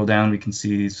 scroll down, we can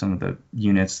see some of the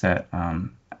units that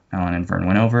Alan and Vern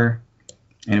went over.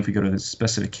 And if we go to the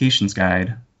specifications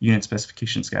guide, unit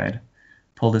specifications guide,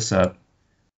 pull this up,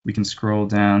 we can scroll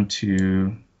down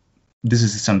to, this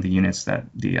is some of the units that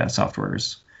the software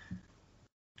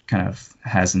kind of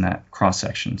has in that cross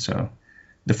section. So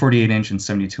the 48 inch and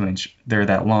 72 inch, they're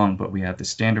that long, but we have the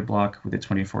standard block with a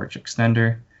 24 inch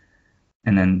extender,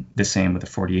 and then the same with a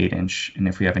 48 inch. And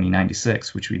if we have any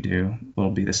 96, which we do,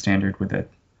 will be the standard with a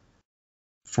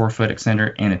 4-foot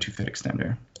extender and a 2-foot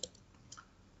extender.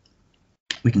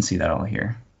 We can see that all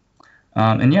here.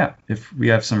 And yeah, if we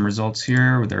have some results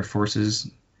here with our forces,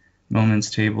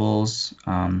 moments tables,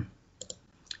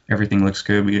 everything looks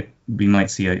good. We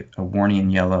might see a warning in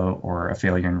yellow or a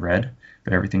failure in red,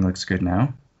 but everything looks good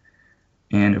now.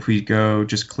 And if we go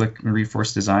just click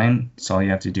Reinforce Design, that's all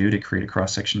you have to do to create a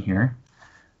cross section here.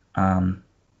 And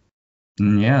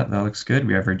yeah, that looks good.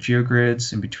 We have our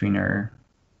geogrids in between our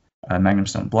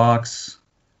MagnumStone blocks.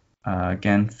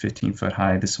 Again, 15-foot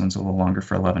high. This one's a little longer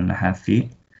for 11.5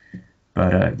 feet.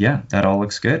 But yeah, that all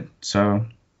looks good. So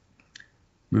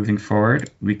moving forward,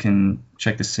 we can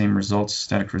check the same results,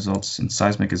 static results, and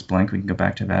seismic is blank. We can go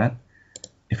back to that.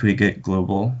 If we get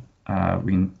global,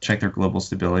 we can check their global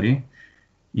stability.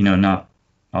 Not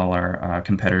all our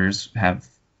competitors have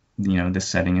this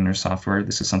setting in their software.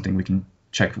 This is something we can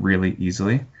check really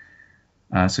easily.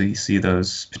 So you see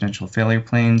those potential failure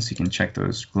planes. You can check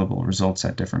those global results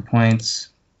at different points.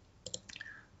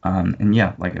 And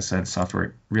yeah, like I said,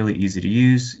 software really easy to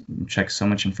use. You can check so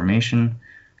much information,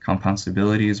 compound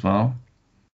stability as well.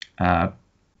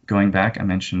 Going back, I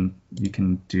mentioned you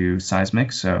can do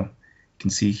seismic. So you can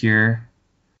see here,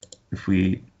 if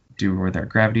we do with our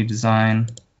gravity design,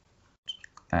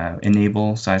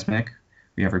 enable seismic,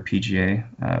 we have our PGA,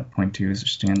 0.2 is our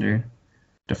standard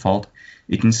default.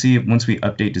 You can see once we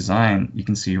update design, you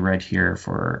can see right here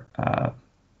for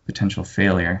potential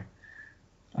failure.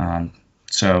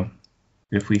 So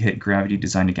if we hit gravity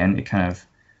design again, it kind of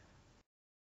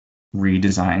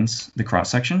redesigns the cross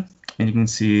section, and you can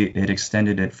see it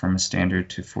extended it from a standard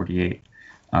to 48,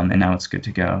 and now it's good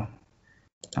to go.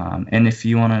 And if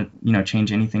you want to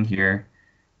change anything here,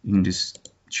 you can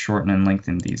just shorten and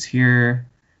lengthen these here,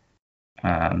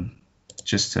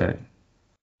 just to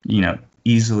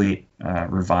easily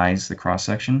revise the cross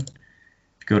section.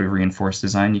 If you go to reinforce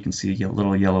design, you can see a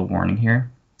little yellow warning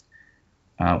here.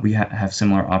 We have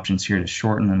similar options here to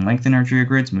shorten and lengthen our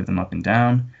geogrids, move them up and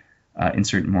down,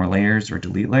 insert more layers or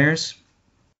delete layers.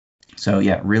 So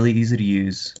yeah, really easy to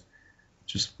use.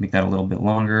 Just make that a little bit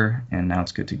longer, and now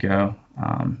it's good to go.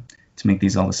 To make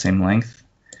these all the same length,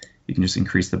 you can just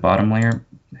increase the bottom layer,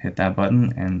 hit that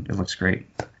button, and it looks great.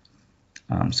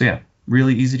 So yeah,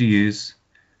 really easy to use.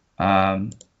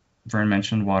 Vern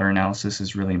mentioned water analysis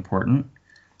is really important.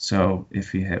 So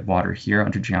if we hit water here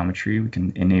under geometry, we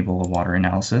can enable a water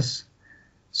analysis.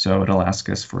 So it'll ask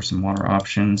us for some water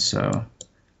options. So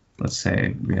let's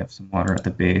say we have some water at the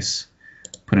base,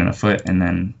 put in a foot, and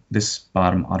then this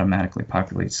bottom automatically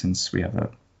populates since we have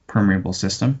a permeable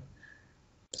system.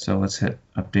 So let's hit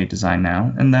update design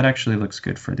now, and that actually looks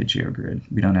good for the geogrid.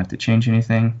 We don't have to change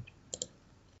anything.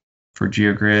 For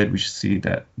geogrid, we should see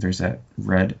that there's that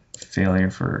red failure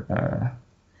for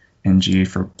NG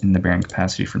in the bearing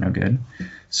capacity for no good.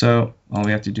 So all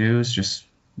we have to do is just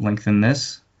lengthen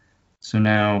this. So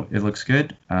now it looks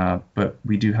good, but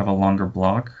we do have a longer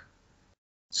block.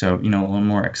 So, a little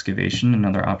more excavation.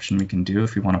 Another option we can do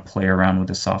if we want to play around with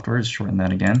the software is shorten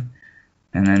that again,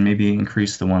 and then maybe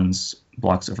increase the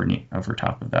blocks over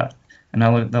top of that. And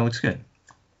now that looks good.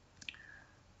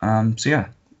 So yeah,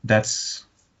 that's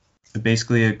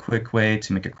basically a quick way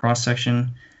to make a cross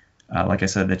section. Like I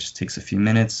said, that just takes a few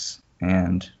minutes,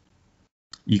 and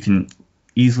you can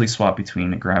easily swap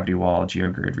between a gravity wall,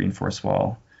 geogrid, reinforced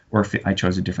wall, or if I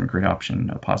chose a different grid option,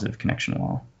 a positive connection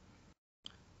wall.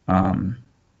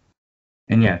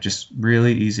 And yeah, just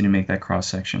really easy to make that cross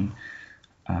section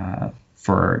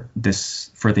for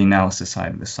the analysis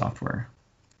side of the software.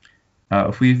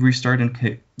 If we restart and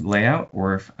hit layout,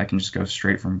 or if I can just go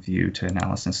straight from view to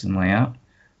analysis and layout,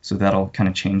 so that'll kind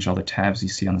of change all the tabs you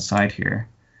see on the side here.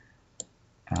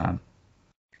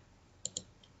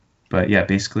 But yeah,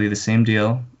 basically the same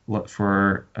deal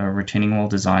for a retaining wall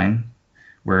design,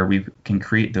 where we can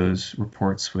create those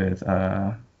reports with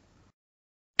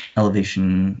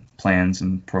elevation plans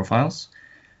and profiles.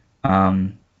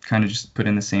 Kind of just put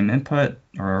in the same input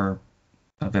or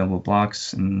available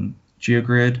blocks and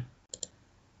geogrid.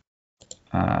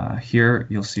 Here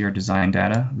you'll see our design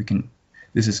data.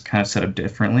 This is kind of set up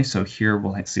differently. So here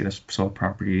we'll see the soil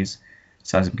properties,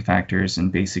 seismic factors, and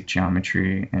basic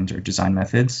geometry and our design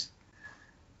methods.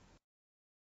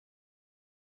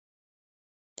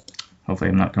 Hopefully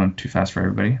I'm not going too fast for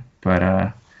everybody,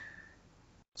 but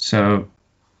so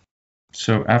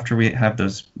after we have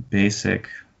those basic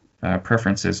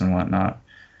preferences and whatnot,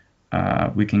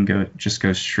 we can just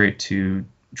go straight to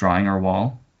drawing our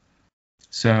wall.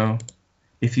 So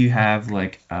if you have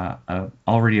like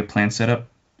already a plan set up,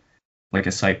 like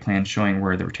a site plan showing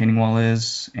where the retaining wall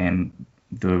is and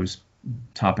those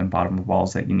top and bottom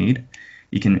walls that you need,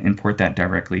 you can import that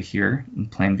directly here in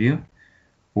plan view.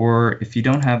 Or if you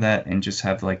don't have that and just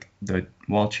have like the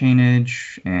wall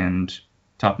chainage and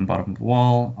top and bottom of the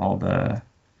wall, all the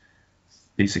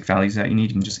basic values that you need,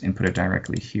 you can just input it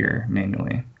directly here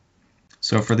manually.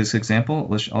 So for this example,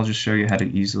 I'll just show you how to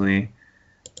easily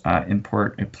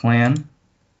import a plan,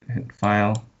 hit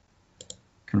File,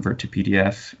 convert to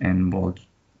PDF, and we'll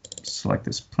select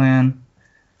this plan.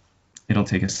 It'll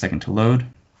take a second to load.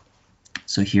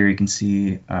 So here you can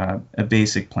see a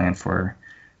basic plan for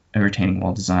a retaining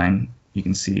wall design. You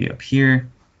can see up here,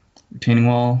 retaining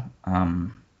wall,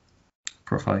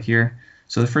 profile here.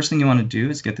 So the first thing you want to do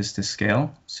is get this to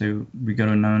scale. So we go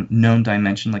to a known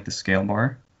dimension like the scale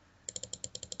bar.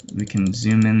 We can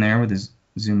zoom in there with the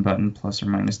zoom button plus or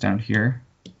minus down here.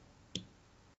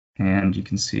 And you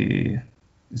can see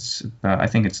it's about, I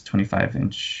think it's 25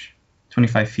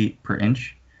 feet per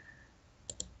inch.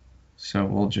 So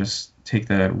we'll just take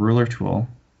the ruler tool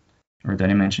or the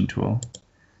dimension tool,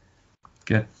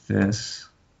 get this,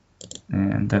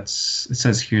 and it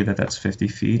says here that that's 50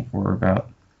 feet or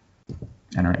about,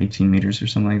 I don't know, 18 meters or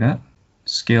something like that.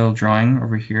 Scale drawing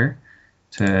over here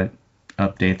to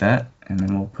update that, and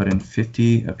then we'll put in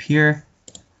 50 up here.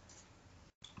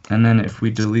 And then if we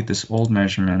delete this old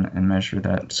measurement and measure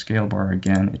that scale bar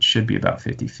again, it should be about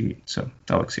 50 feet. So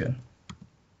that looks good.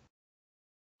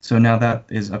 So now that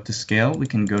is up to scale, we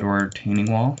can go to our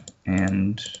retaining wall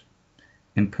and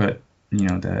input,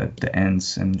 the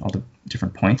ends and all the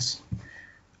different points.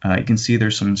 You can see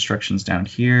there's some instructions down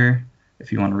here.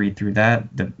 If you want to read through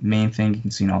that, the main thing you can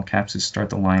see in all caps is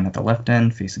start the line at the left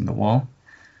end facing the wall.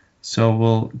 So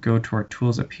we'll go to our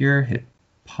tools up here, hit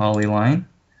polyline.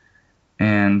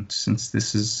 And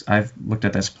since I've looked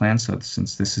at this plan, so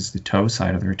since this is the toe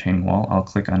side of the retaining wall, I'll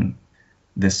click on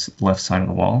this left side of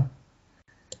the wall.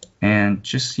 And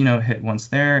just, hit once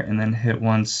there and then hit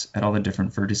once at all the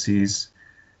different vertices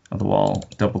of the wall,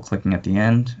 double clicking at the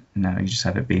end. And now you just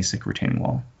have a basic retaining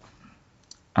wall.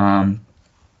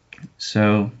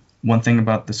 So one thing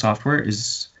about the software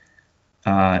is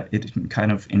it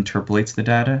kind of interpolates the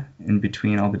data in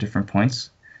between all the different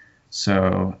points.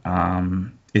 So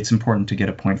it's important to get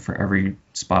a point for every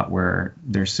spot where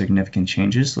there's significant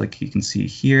changes. Like you can see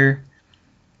here,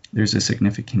 there's a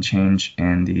significant change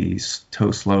in the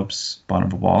toe slopes bottom of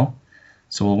the wall.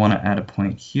 So we'll want to add a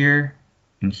point here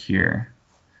and here.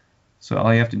 So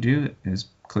all you have to do is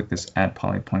click this add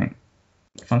polypoint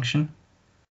function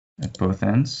at both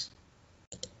ends.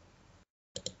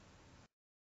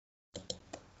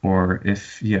 Or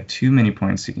if you have too many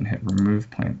points, you can hit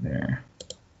remove point there.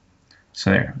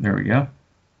 So there we go.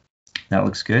 That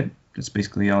looks good. That's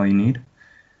basically all you need.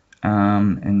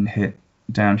 And hit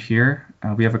down here.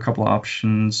 We have a couple of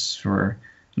options for,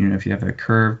 if you have a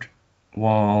curved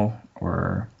wall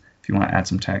or if you want to add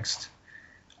some text.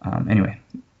 Anyway,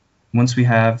 once we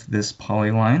have this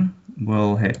polyline,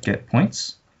 we'll hit get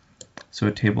points. So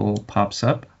a table pops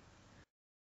up.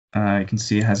 You can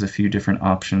see it has a few different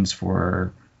options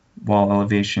for wall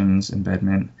elevations,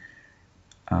 embedment.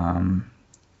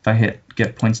 If I hit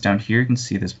get points down here, you can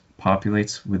see this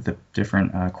populates with the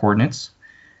different coordinates.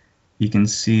 You can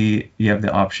see you have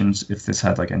the options if this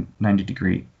had like a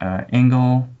 90-degree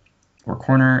angle or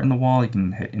corner in the wall, you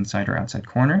can hit inside or outside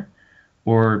corner,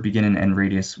 or begin and end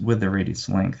radius with the radius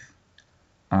length.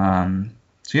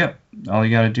 So yeah, all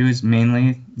you got to do is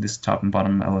mainly this top and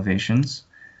bottom elevations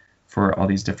for all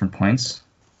these different points.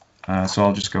 So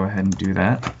I'll just go ahead and do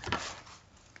that.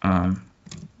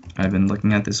 I've been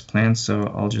looking at this plan, so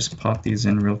I'll just pop these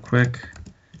in real quick.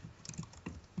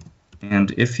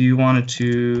 And if you wanted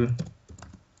to,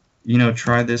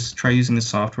 try using the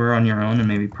software on your own and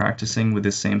maybe practicing with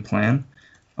the same plan,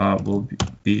 we'll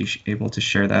be able to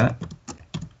share that.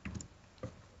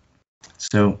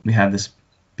 So we have this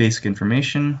basic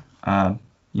information,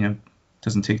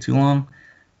 doesn't take too long.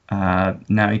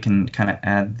 Now you can kind of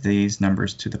add these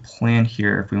numbers to the plan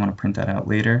here if we want to print that out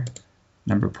later.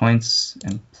 Number of points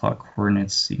and plot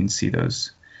coordinates, you can see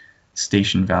those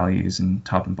station values in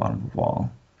top and bottom of the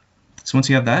wall. So once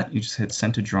you have that, you just hit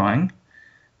send to drawing,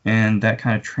 and that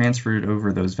kind of transferred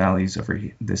over those values over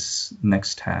this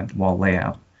next tab, wall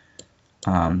layout.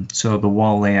 So the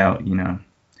wall layout,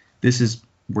 this is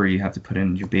where you have to put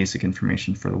in your basic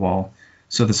information for the wall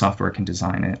so the software can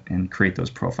design it and create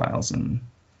those profiles and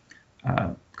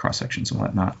cross sections and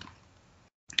whatnot.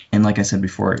 And like I said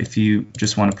before, if you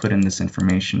just want to put in this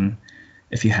information,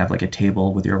 if you have like a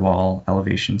table with your wall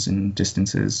elevations and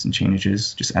distances and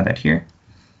changes, just add that here.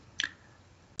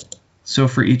 So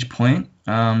for each point,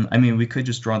 we could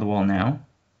just draw the wall now,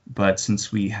 but since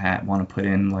we want to put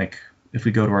in, like, if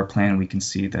we go to our plan, we can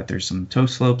see that there's some toe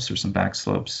slopes or some back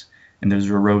slopes, and there's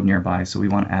a road nearby, so we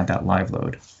want to add that live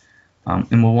load.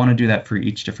 And we'll want to do that for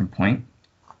each different point.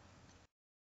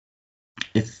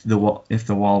 If the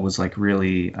wall was like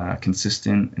really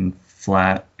consistent and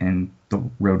flat and the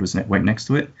road was right next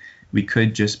to it, we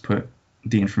could just put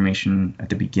the information at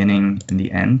the beginning and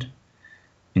the end.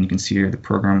 And you can see here the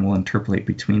program will interpolate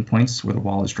between points where the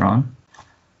wall is drawn.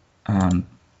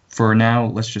 For now,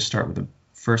 let's just start with the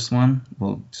first one.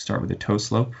 We'll start with the toe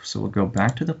slope. So we'll go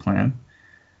back to the plan,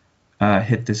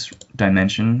 hit this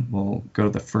dimension. We'll go to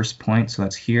the first point, so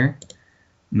that's here.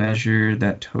 Measure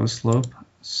that toe slope.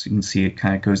 So you can see it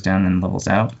kind of goes down and levels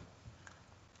out.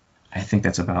 I think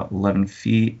that's about 11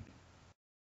 feet.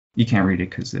 You can't read it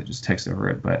because it just text over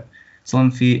it, but it's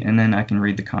 11 feet, and then I can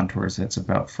read the contours. That's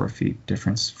about 4 feet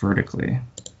difference vertically.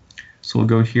 So we'll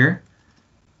go here.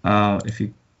 If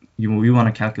we want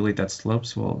to calculate that slope,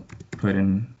 so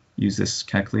we'll use this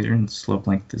calculator, and slope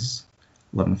length is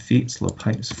 11 feet, slope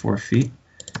height is 4 feet.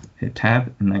 Hit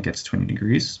tab, and that gets 20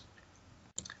 degrees.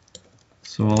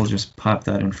 So I'll just pop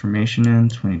that information in,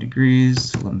 20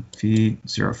 degrees, 11 feet,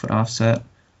 0 foot offset.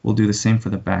 We'll do the same for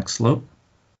the back slope.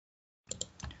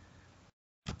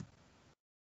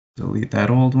 Delete that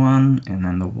old one, and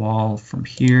then the wall from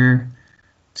here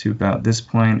to about this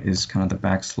point is kind of the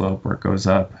back slope where it goes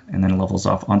up and then levels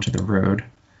off onto the road.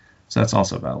 So that's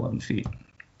also about 11 feet.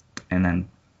 And then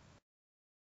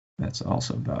that's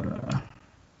also about a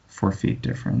 4 feet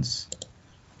difference.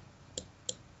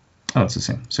 Oh, it's the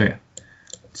same. So yeah.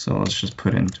 So let's just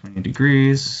put in 20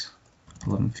 degrees,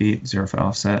 11 feet, 0 foot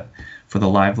offset. For the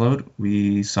live load,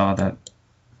 we saw that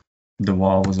the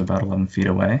wall was about 11 feet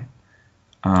away.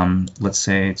 Let's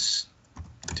say it's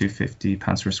 250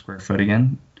 pounds per square foot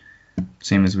again,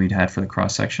 same as we'd had for the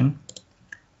cross section.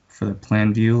 For the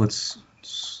plan view, let's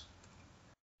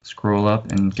scroll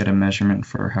up and get a measurement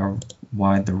for how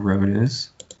wide the road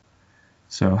is.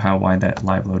 So how wide that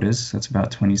live load is, that's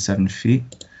about 27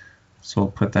 feet. So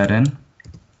we'll put that in.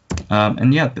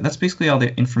 And yeah, that's basically all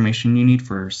the information you need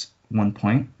for one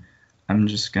point. I'm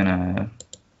just gonna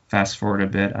fast forward a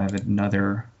bit. I have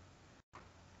another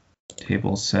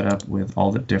table set up with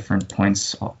all the different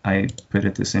points I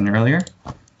put this in earlier.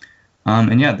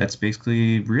 And yeah, that's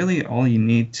basically really all you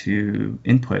need to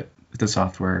input with the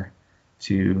software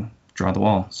to draw the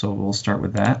wall. So we'll start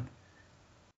with that.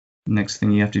 Next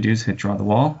thing you have to do is hit draw the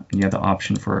wall, and you have the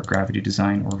option for gravity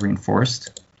design or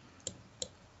reinforced.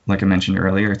 Like I mentioned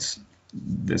earlier, it's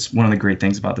one of the great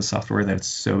things about the software that it's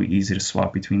so easy to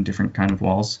swap between different kind of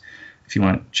walls. If you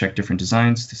want to check different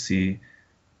designs to see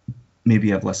maybe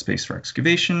you have less space for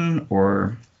excavation,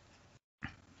 or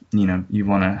you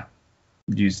want to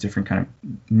use different kind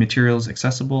of materials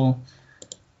accessible,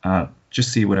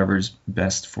 just see whatever's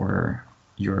best for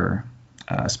your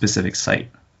specific site.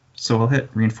 So we'll hit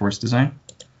reinforce design,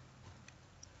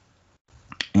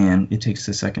 and it takes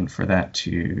a second for that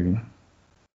to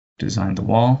design the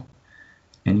wall.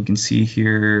 And you can see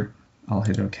here, I'll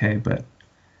hit OK, but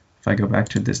if I go back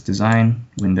to this design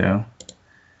window,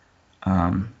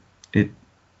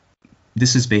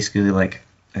 this is basically like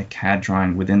a CAD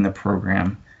drawing within the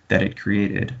program that it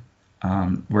created,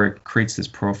 where it creates this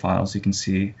profile. As you can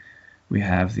see, we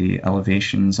have the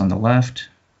elevations on the left,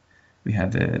 we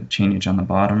have the chainage on the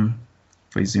bottom.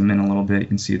 If we zoom in a little bit, you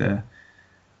can see the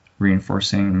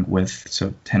reinforcing width,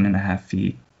 so 10.5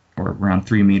 feet, or around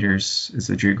 3 meters is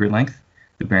the geogrid length.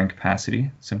 The bearing capacity,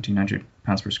 1,700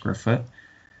 pounds per square foot.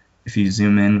 If you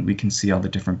zoom in, we can see all the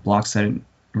different blocks that it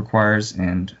requires,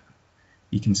 and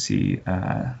you can see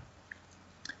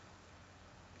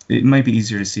it might be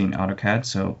easier to see in AutoCAD,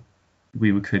 so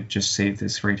we could just save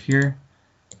this right here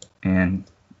and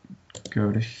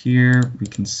go to here. We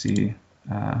can see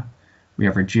we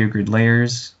have our geogrid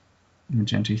layers,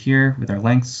 magenta here with our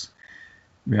lengths.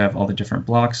 We have all the different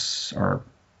blocks, our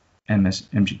so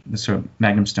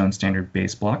MagnumStone standard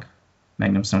base block,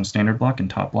 MagnumStone standard block, and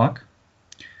top block.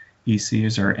 EC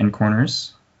is our end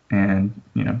corners, and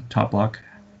top block,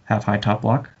 half high top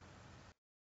block.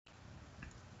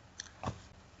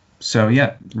 So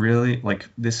yeah, really, like,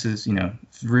 this is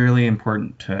really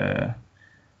important to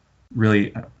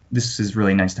really. This is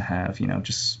really nice to have.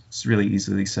 Just it's really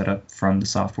easily set up from the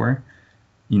software.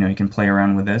 You can play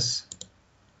around with this.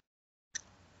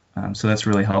 So that's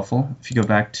really helpful. If you go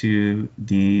back to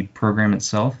the program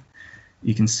itself,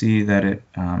 you can see that it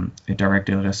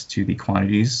directed us to the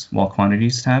quantities, wall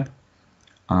quantities tab,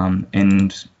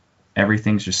 and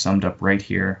everything's just summed up right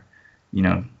here.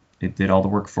 It did all the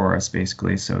work for us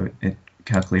basically. So it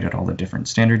calculated all the different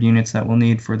standard units that we'll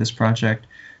need for this project,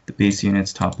 the base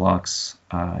units, top blocks.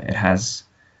 It has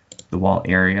the wall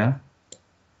area,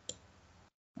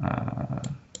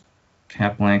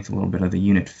 cap length, a little bit of the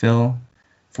unit fill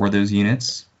for those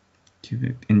units,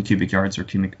 in cubic yards or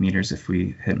cubic meters if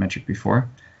we hit metric before.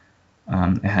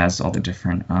 It has all the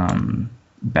different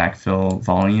backfill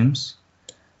volumes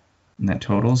and that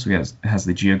totals. It has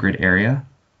the geogrid area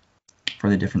for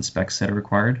the different specs that are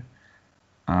required.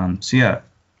 So yeah,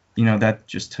 that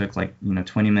just took like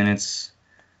 20 minutes,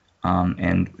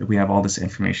 and we have all this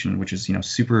information, which is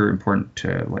super important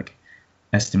to like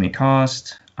estimate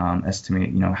cost,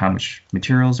 estimate how much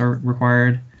materials are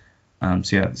required.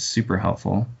 So yeah, it's super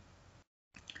helpful.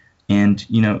 And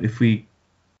if we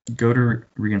go to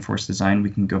reinforced design,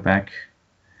 we can go back.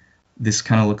 This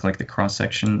kind of looked like the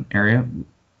cross-section area.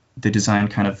 The design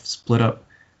kind of split up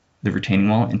the retaining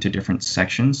wall into different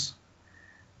sections,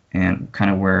 and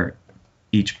kind of where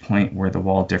each point where the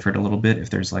wall differed a little bit. If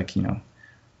there's like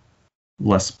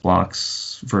less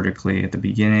blocks vertically at the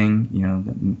beginning,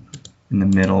 in the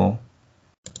middle,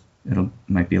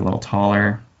 might be a little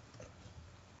taller.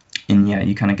 And yeah,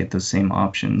 you kind of get those same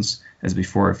options as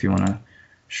before if you want to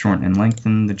shorten and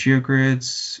lengthen the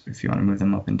geogrids, if you want to move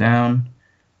them up and down,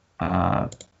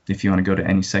 if you want to go to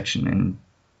any section and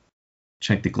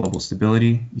check the global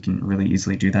stability, you can really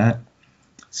easily do that.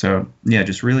 So yeah,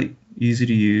 just really easy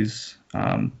to use.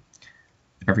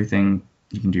 Everything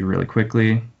you can do really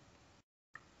quickly.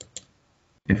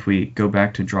 If we go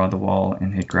back to draw the wall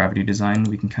and hit gravity design,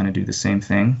 we can kind of do the same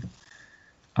thing.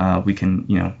 We can,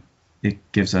 it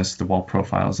gives us the wall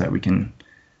profiles that we can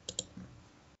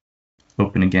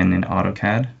open again in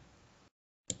AutoCAD.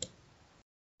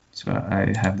 So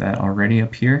I have that already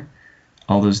up here.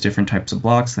 All those different types of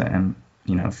blocks that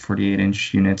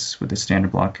 48-inch units with a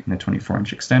standard block and a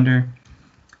 24-inch extender.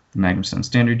 The MagnumStone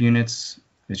standard units,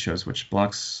 it shows which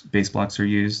blocks, base blocks are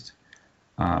used.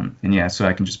 And yeah, so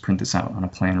I can just print this out on a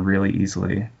plan really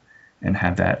easily and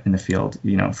have that in the field,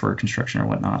 for construction or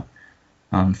whatnot.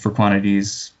 For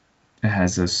quantities, it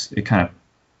has this, it kind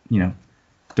of,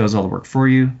 does all the work for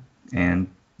you and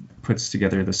puts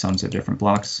together the sums of different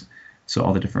blocks. So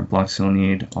all the different blocks you'll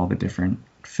need, all the different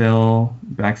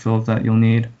backfill that you'll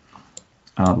need,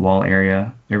 wall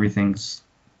area, everything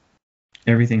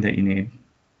that you need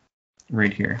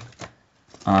right here.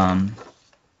 And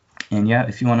yeah,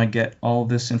 if you want to get all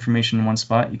this information in one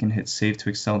spot, you can hit Save to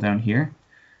Excel down here.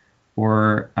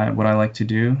 Or what I like to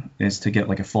do is to get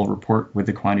like a full report with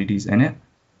the quantities in it.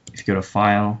 If you go to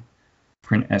File,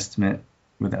 Print Estimate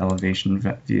with the elevation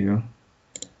view,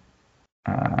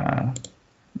 and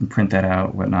print that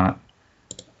out, whatnot.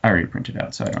 I already printed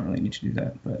out, so I don't really need to do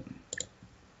that. But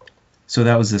so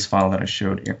that was this file that I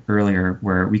showed earlier,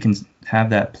 where we can have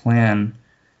that plan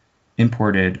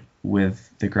imported with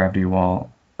the gravity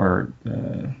wall, or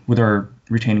with our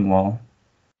retaining wall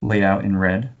laid out in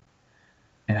red.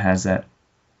 It has that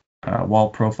wall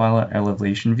profile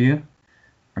elevation view,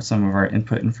 or some of our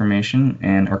input information,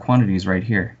 and our quantities right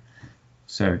here.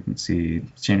 So you can see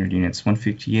standard units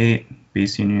 158,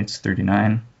 base units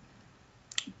 39,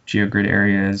 geogrid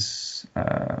areas,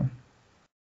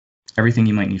 everything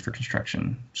you might need for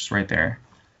construction, just right there.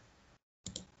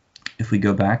 If we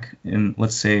go back and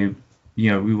let's say,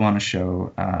 we want to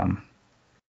show,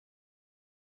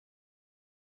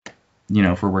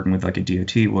 if we're working with like a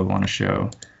DOT, we'll want to show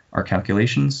our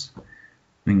calculations.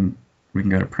 We can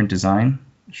go to print design,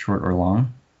 short or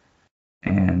long,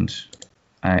 and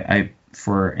I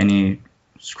for any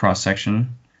cross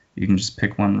section, you can just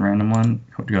pick one random one.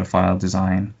 Go to file,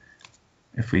 design.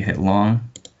 If we hit long,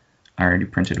 I already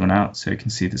printed one out, so you can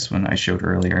see this one I showed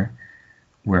earlier,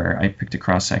 where I picked a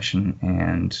cross section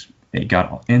and it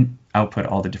got output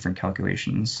all the different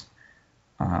calculations.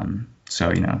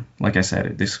 So like I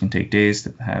said, this can take days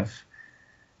to have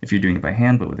if you're doing it by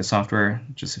hand, but with the software,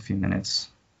 just a few minutes.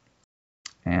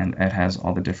 And it has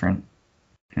all the different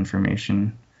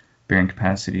information, bearing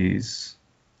capacities.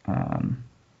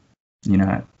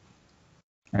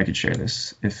 I could share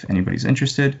this if anybody's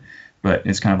interested, but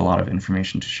it's kind of a lot of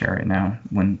information to share right now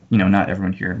when, not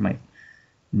everyone here might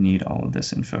need all of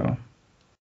this info.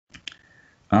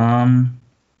 And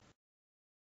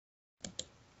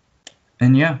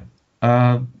yeah,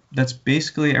 that's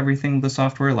basically everything with the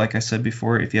software. Like I said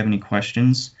before, if you have any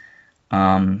questions,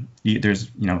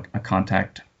 there's a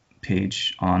contact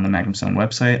page on the MagnumStone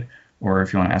website, or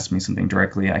if you want to ask me something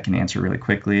directly, I can answer really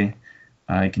quickly.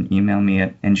 You can email me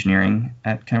at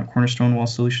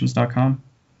engineering@cornerstonewallsolutions.com.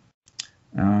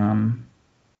 And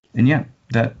yeah,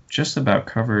 that just about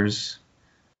covers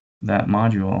that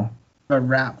module. A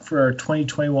wrap for our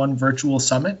 2021 virtual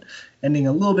summit, ending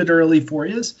a little bit early for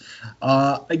you.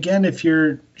 Again, if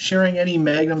you're sharing any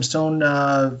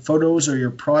MagnumStone photos or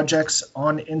your projects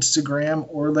on Instagram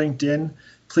or LinkedIn,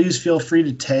 please feel free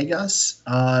to tag us.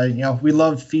 We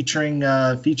love featuring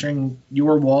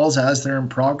your walls as they're in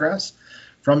progress,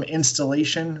 from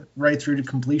installation right through to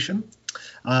completion.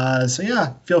 So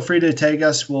yeah, feel free to tag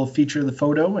us. We'll feature the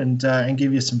photo and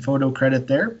give you some photo credit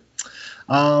there.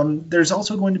 There's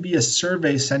also going to be a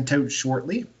survey sent out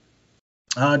shortly.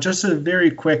 Just a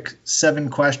very quick 7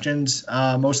 questions.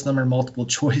 Most of them are multiple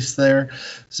choice there.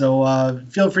 So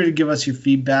feel free to give us your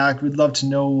feedback. We'd love to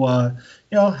know,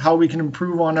 how we can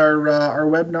improve on our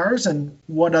webinars and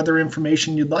what other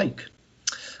information you'd like.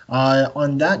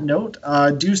 On that note,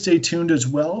 do stay tuned as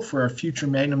well for our future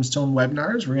MagnumStone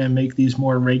webinars. We're going to make these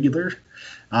more regular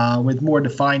with more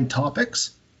defined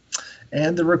topics.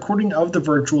 And the recording of the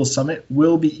virtual summit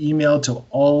will be emailed to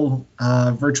all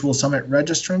virtual summit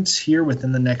registrants here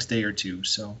within the next day or two.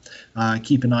 So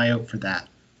keep an eye out for that.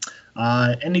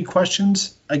 Any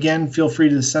questions, again, feel free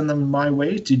to send them my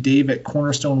way to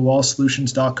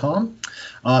dave@cornerstonewallsolutions.com.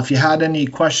 If you had any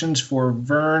questions for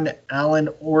Vern, Alan,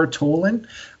 or Tolan,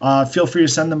 feel free to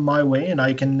send them my way, and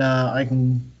I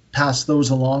can pass those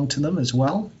along to them as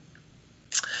well.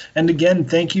 And again,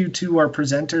 thank you to our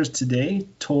presenters today,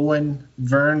 Tolan,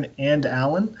 Vern, and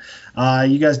Alan.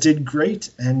 You guys did great,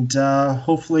 and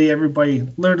hopefully everybody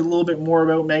learned a little bit more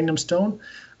about MagnumStone,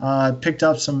 picked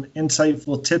up some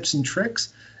insightful tips and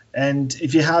tricks. And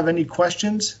if you have any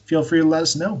questions, feel free to let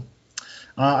us know.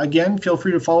 Again, feel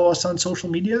free to follow us on social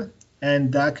media.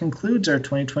 And that concludes our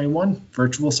 2021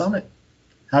 Virtual Summit.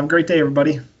 Have a great day,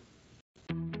 everybody.